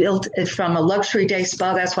 and built it from a luxury day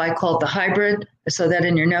spa. That's why I call it the hybrid. So that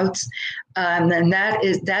in your notes. And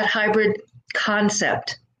that hybrid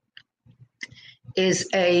concept is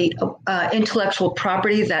a intellectual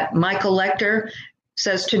property that Michael Lecter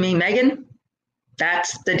says to me, Megan,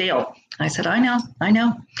 that's the deal. I said, I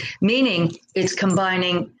know. Meaning it's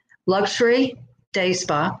combining luxury day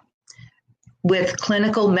spa with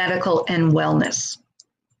clinical, medical, and wellness,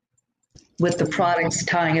 with the products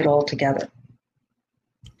tying it all together.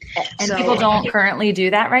 And so, people don't currently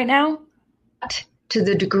do that right now? To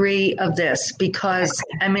the degree of this, because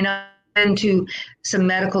I've been to some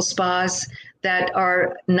medical spas that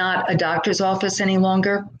are not a doctor's office any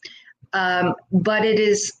longer. But it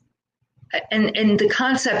is, and the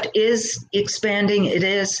concept is expanding, it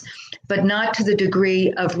is, but not to the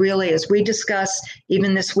degree of really, as we discussed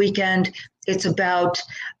even this weekend, it's about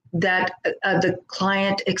that the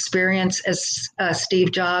client experience, as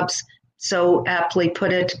Steve Jobs so aptly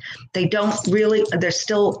put it. They don't really, they're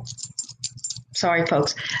still, sorry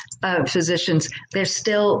folks, physicians, they're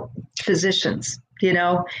still physicians,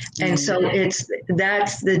 and so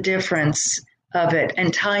that's the difference of it,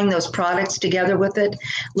 and tying those products together with it.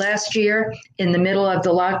 Last year, in the middle of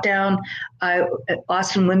the lockdown,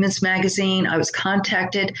 Austin Women's Magazine, I was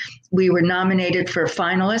contacted. We were nominated for a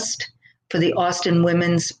finalist for the Austin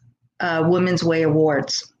Women's Way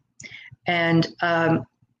Awards, and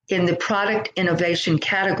in the product innovation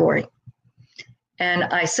category. And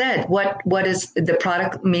I said, what is the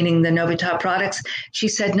product, meaning the Novitop products? She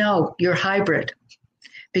said, no, you're hybrid,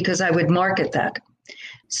 because I would market that.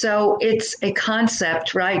 So it's a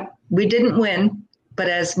concept, right? We didn't win, but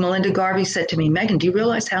as Melinda Garvey said to me, Megan, do you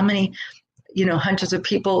realize how many, hundreds of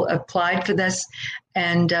people applied for this?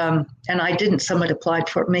 And I didn't, someone applied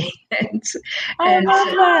for me.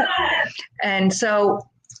 And so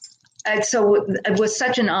it was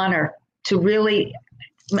such an honor to really,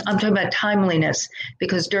 I'm talking about timeliness,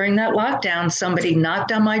 because during that lockdown, somebody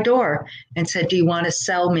knocked on my door and said, do you want to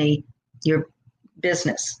sell me your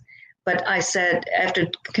business? But I said, after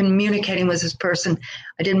communicating with this person,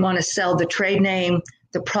 I didn't want to sell the trade name,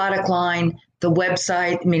 the product line, the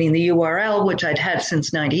website, meaning the URL, which I'd had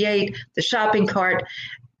since 98, the shopping cart,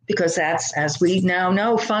 because that's, as we now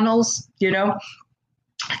know, funnels,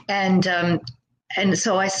 And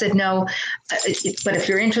so I said, no, but if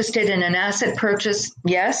you're interested in an asset purchase,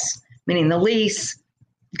 yes, meaning the lease,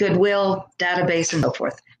 goodwill, database, and so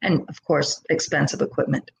forth. And of course, expensive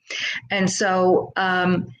equipment. And so,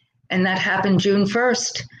 and that happened June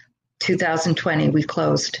 1st, 2020, we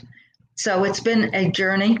closed. So it's been a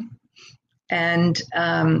journey. And,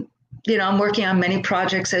 I'm working on many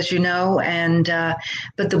projects, as you know, and,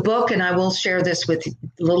 but the book, and I will share this with you,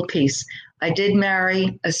 a little piece. I did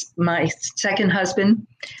marry my second husband,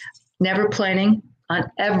 never planning on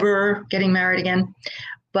ever getting married again.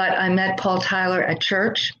 But I met Paul Tyler at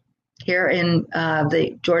church here in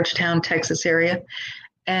the Georgetown, Texas area.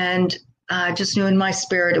 And I just knew in my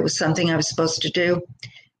spirit it was something I was supposed to do.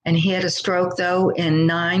 And he had a stroke, though, in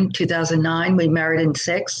 2009. We married in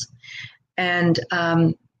 6, and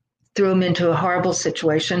threw him into a horrible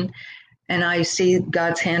situation. And I see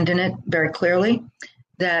God's hand in it very clearly,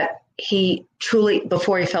 that he truly,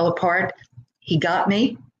 before he fell apart, he got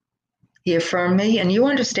me, he affirmed me, and you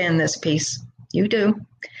understand this piece, you do.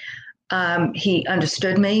 He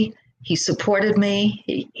understood me, he supported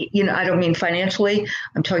me, I don't mean financially,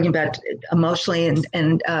 I'm talking about emotionally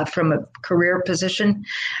and from a career position,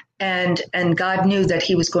 and God knew that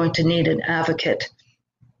he was going to need an advocate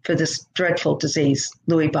for this dreadful disease,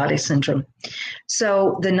 Lewy body syndrome.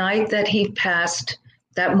 So the night that he passed,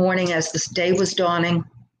 that morning as this day was dawning,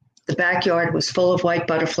 the backyard was full of white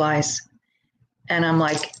butterflies. And I'm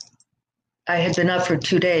like, I had been up for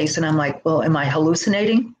 2 days, and I'm like, well, am I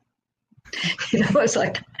hallucinating? I was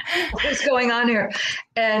like, what's going on here?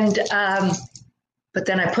 And, but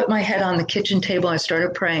then I put my head on the kitchen table. I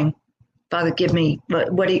started praying, Father, give me,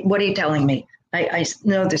 what are you telling me? I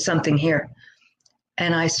know there's something here.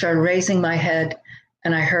 And I started raising my head,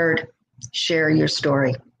 and I heard, share your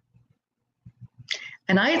story.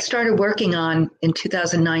 And I had started working on, in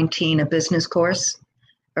 2019, a business course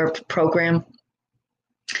or program.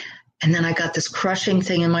 And then I got this crushing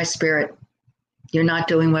thing in my spirit. You're not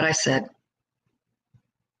doing what I said.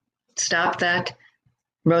 Stopped that,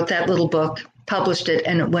 wrote that little book, published it,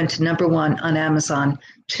 and it went to #1 on Amazon,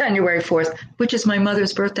 January 4th, which is my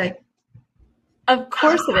mother's birthday. Of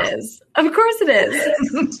course it is. Of course it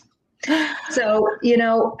is. So,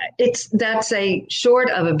 that's a short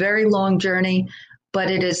of a very long journey, but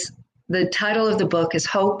it is, the title of the book is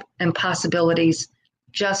Hope and Possibilities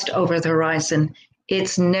Just Over the Horizon.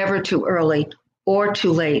 It's never too early or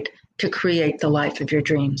too late to create the life of your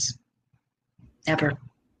dreams. Ever.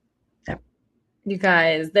 You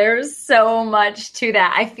guys, there's so much to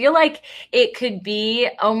that. I feel like it could be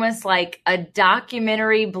almost like a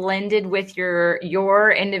documentary blended with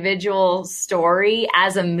your individual story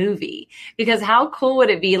as a movie. Because how cool would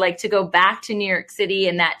it be like to go back to New York City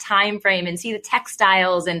in that time frame and see the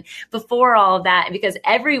textiles and before all of that? Because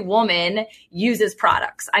every woman uses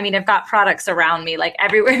products. I mean, I've got products around me like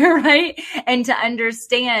everywhere, right? And to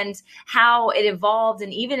understand how it evolved,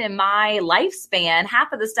 and even in my lifespan,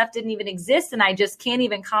 half of the stuff didn't even exist, and I just can't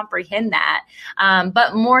even comprehend that.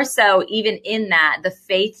 But more so, even in that, the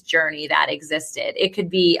faith journey that existed, it could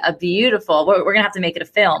be a beautiful. We're going to have to make it a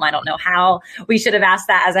film. I don't know how. We should have asked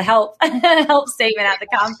that as a help statement at the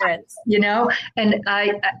conference. And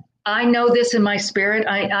I know this in my spirit.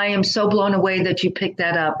 I am so blown away that you picked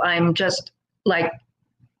that up. I'm just like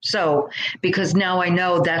because now I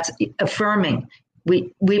know that's affirming.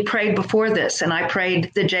 We prayed before this, and I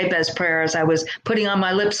prayed the Jabez prayer as I was putting on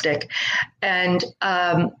my lipstick. And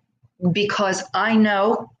because I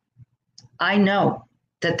know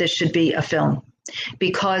that this should be a film,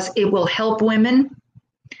 because it will help women.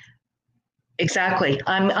 Exactly.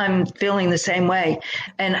 I'm feeling the same way.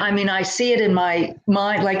 And I mean, I see it in my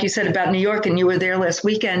mind, like you said about New York, and you were there last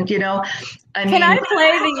weekend, Can I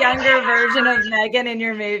play the younger version of Megan in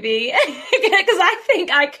your movie? Because I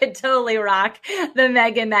think I could totally rock the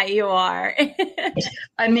Megan that you are.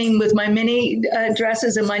 I mean, with my mini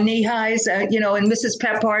dresses and my knee highs, and Mrs.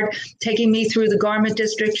 Peppard taking me through the garment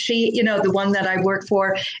district. She, the one that I work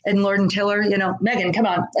for in Lord and Tiller, Megan, come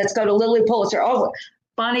on, let's go to Lily Pulitzer. Oh,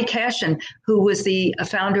 Bonnie Cashin, who was the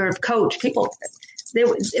founder of Coach.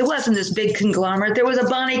 It wasn't this big conglomerate. There was a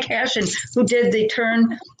Bonnie Cashin who did the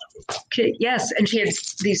turn. Yes, and she had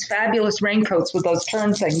these fabulous raincoats with those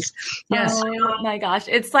turn things. Yes. Oh my gosh.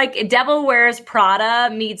 It's like Devil Wears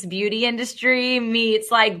Prada meets beauty industry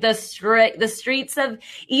meets like the streets of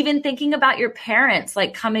even thinking about your parents,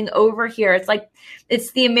 like coming over here. It's like,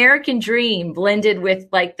 it's the American dream blended with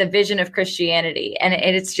like the vision of Christianity. And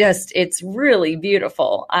it's really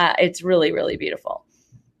beautiful. It's really, really beautiful.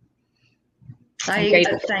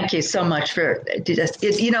 Thank you so much for just,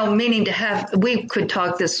 meaning to have, we could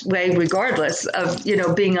talk this way regardless of,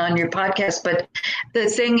 being on your podcast. But the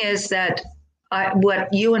thing is that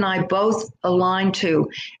what you and I both align to,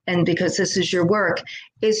 and because this is your work,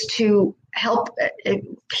 is to help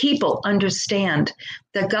people understand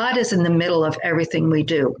that God is in the middle of everything we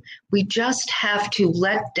do. We just have to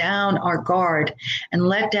let down our guard and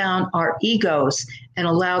let down our egos and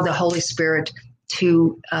allow the Holy Spirit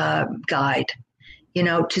to guide.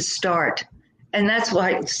 To start. And that's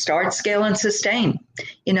why start, scale, and sustain.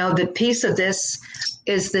 The piece of this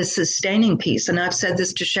is the sustaining piece. And I've said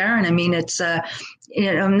this to Sharon. I mean, it's,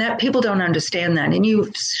 that people don't understand that. And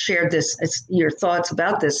you've shared your thoughts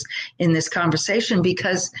about this in this conversation,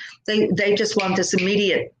 because they just want this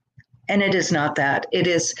immediate. And it is not that. It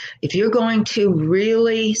is, if you're going to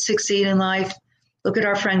really succeed in life, look at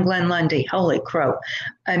our friend Glenn Lundy. Holy crow.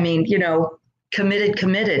 I mean,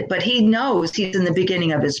 committed, but he knows he's in the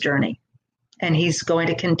beginning of his journey, and he's going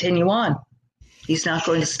to continue on. He's not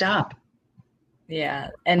going to stop.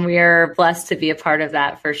 Yeah. And we are blessed to be a part of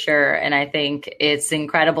that for sure. And I think it's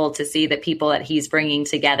incredible to see the people that he's bringing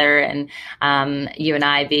together, and you and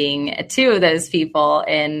I being two of those people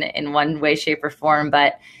in one way, shape, or form.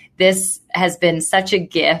 But this has been such a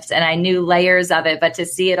gift, and I knew layers of it, but to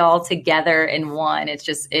see it all together in one,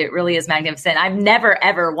 it really is magnificent. I've never,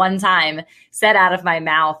 ever one time said out of my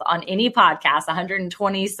mouth on any podcast,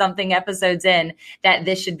 120 something episodes in, that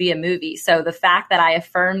this should be a movie. So the fact that I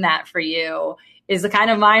affirm that for you is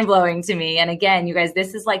kind of mind blowing to me. And again, you guys,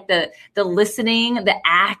 this is like the listening, the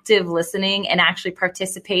active listening, and actually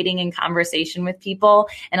participating in conversation with people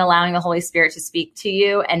and allowing the Holy Spirit to speak to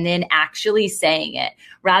you, and then actually saying it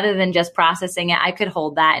rather than just processing it. I could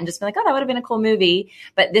hold that and just be like, oh, that would have been a cool movie.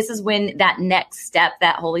 But this is when that next step,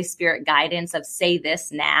 that Holy Spirit guidance of say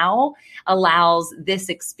this now, allows this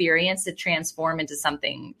experience to transform into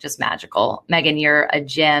something just magical. Megan, you're a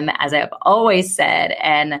gem, as I've always said.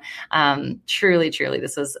 And truly,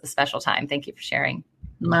 this was a special time. Thank you for sharing.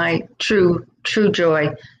 My true joy,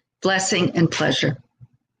 blessing, and pleasure.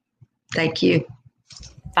 Thank you.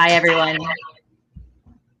 Bye, everyone.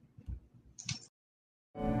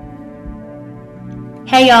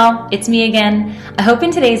 Hey y'all, it's me again. I hope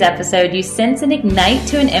in today's episode you sense an ignite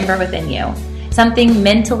to an ember within you. Something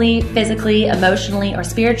mentally, physically, emotionally, or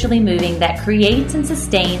spiritually moving that creates and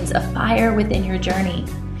sustains a fire within your journey.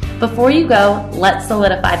 Before you go, let's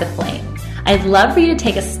solidify the flame. I'd love for you to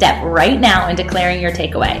take a step right now in declaring your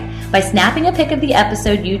takeaway. by snapping a pic of the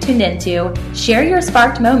episode you tuned into, share your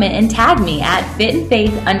sparked moment, and tag me at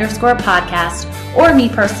fitandfaith_podcast or me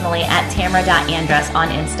personally at tamara.andress on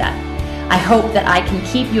Insta. I hope that I can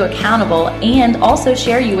keep you accountable and also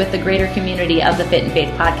share you with the greater community of the Fit and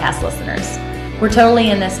Faith podcast listeners. We're totally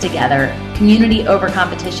in this together. Community over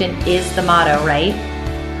competition is the motto, right?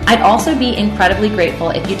 I'd also be incredibly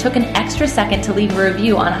grateful if you took an extra second to leave a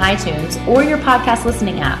review on iTunes or your podcast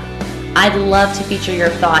listening app. I'd love to feature your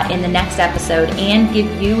thought in the next episode and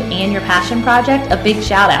give you and your passion project a big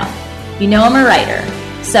shout out. You know I'm a writer,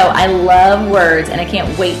 so I love words and I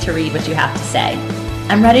can't wait to read what you have to say.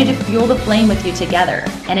 I'm ready to fuel the flame with you together.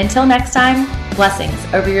 And until next time, blessings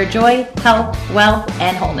over your joy, health, wealth,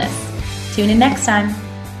 and wholeness. Tune in next time.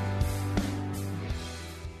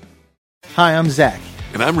 Hi, I'm Zach.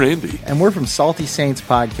 And I'm Randy. And we're from Salty Saints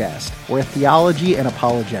Podcast. We're a theology and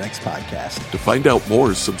apologetics podcast. To find out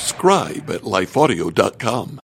more, subscribe at lifeaudio.com.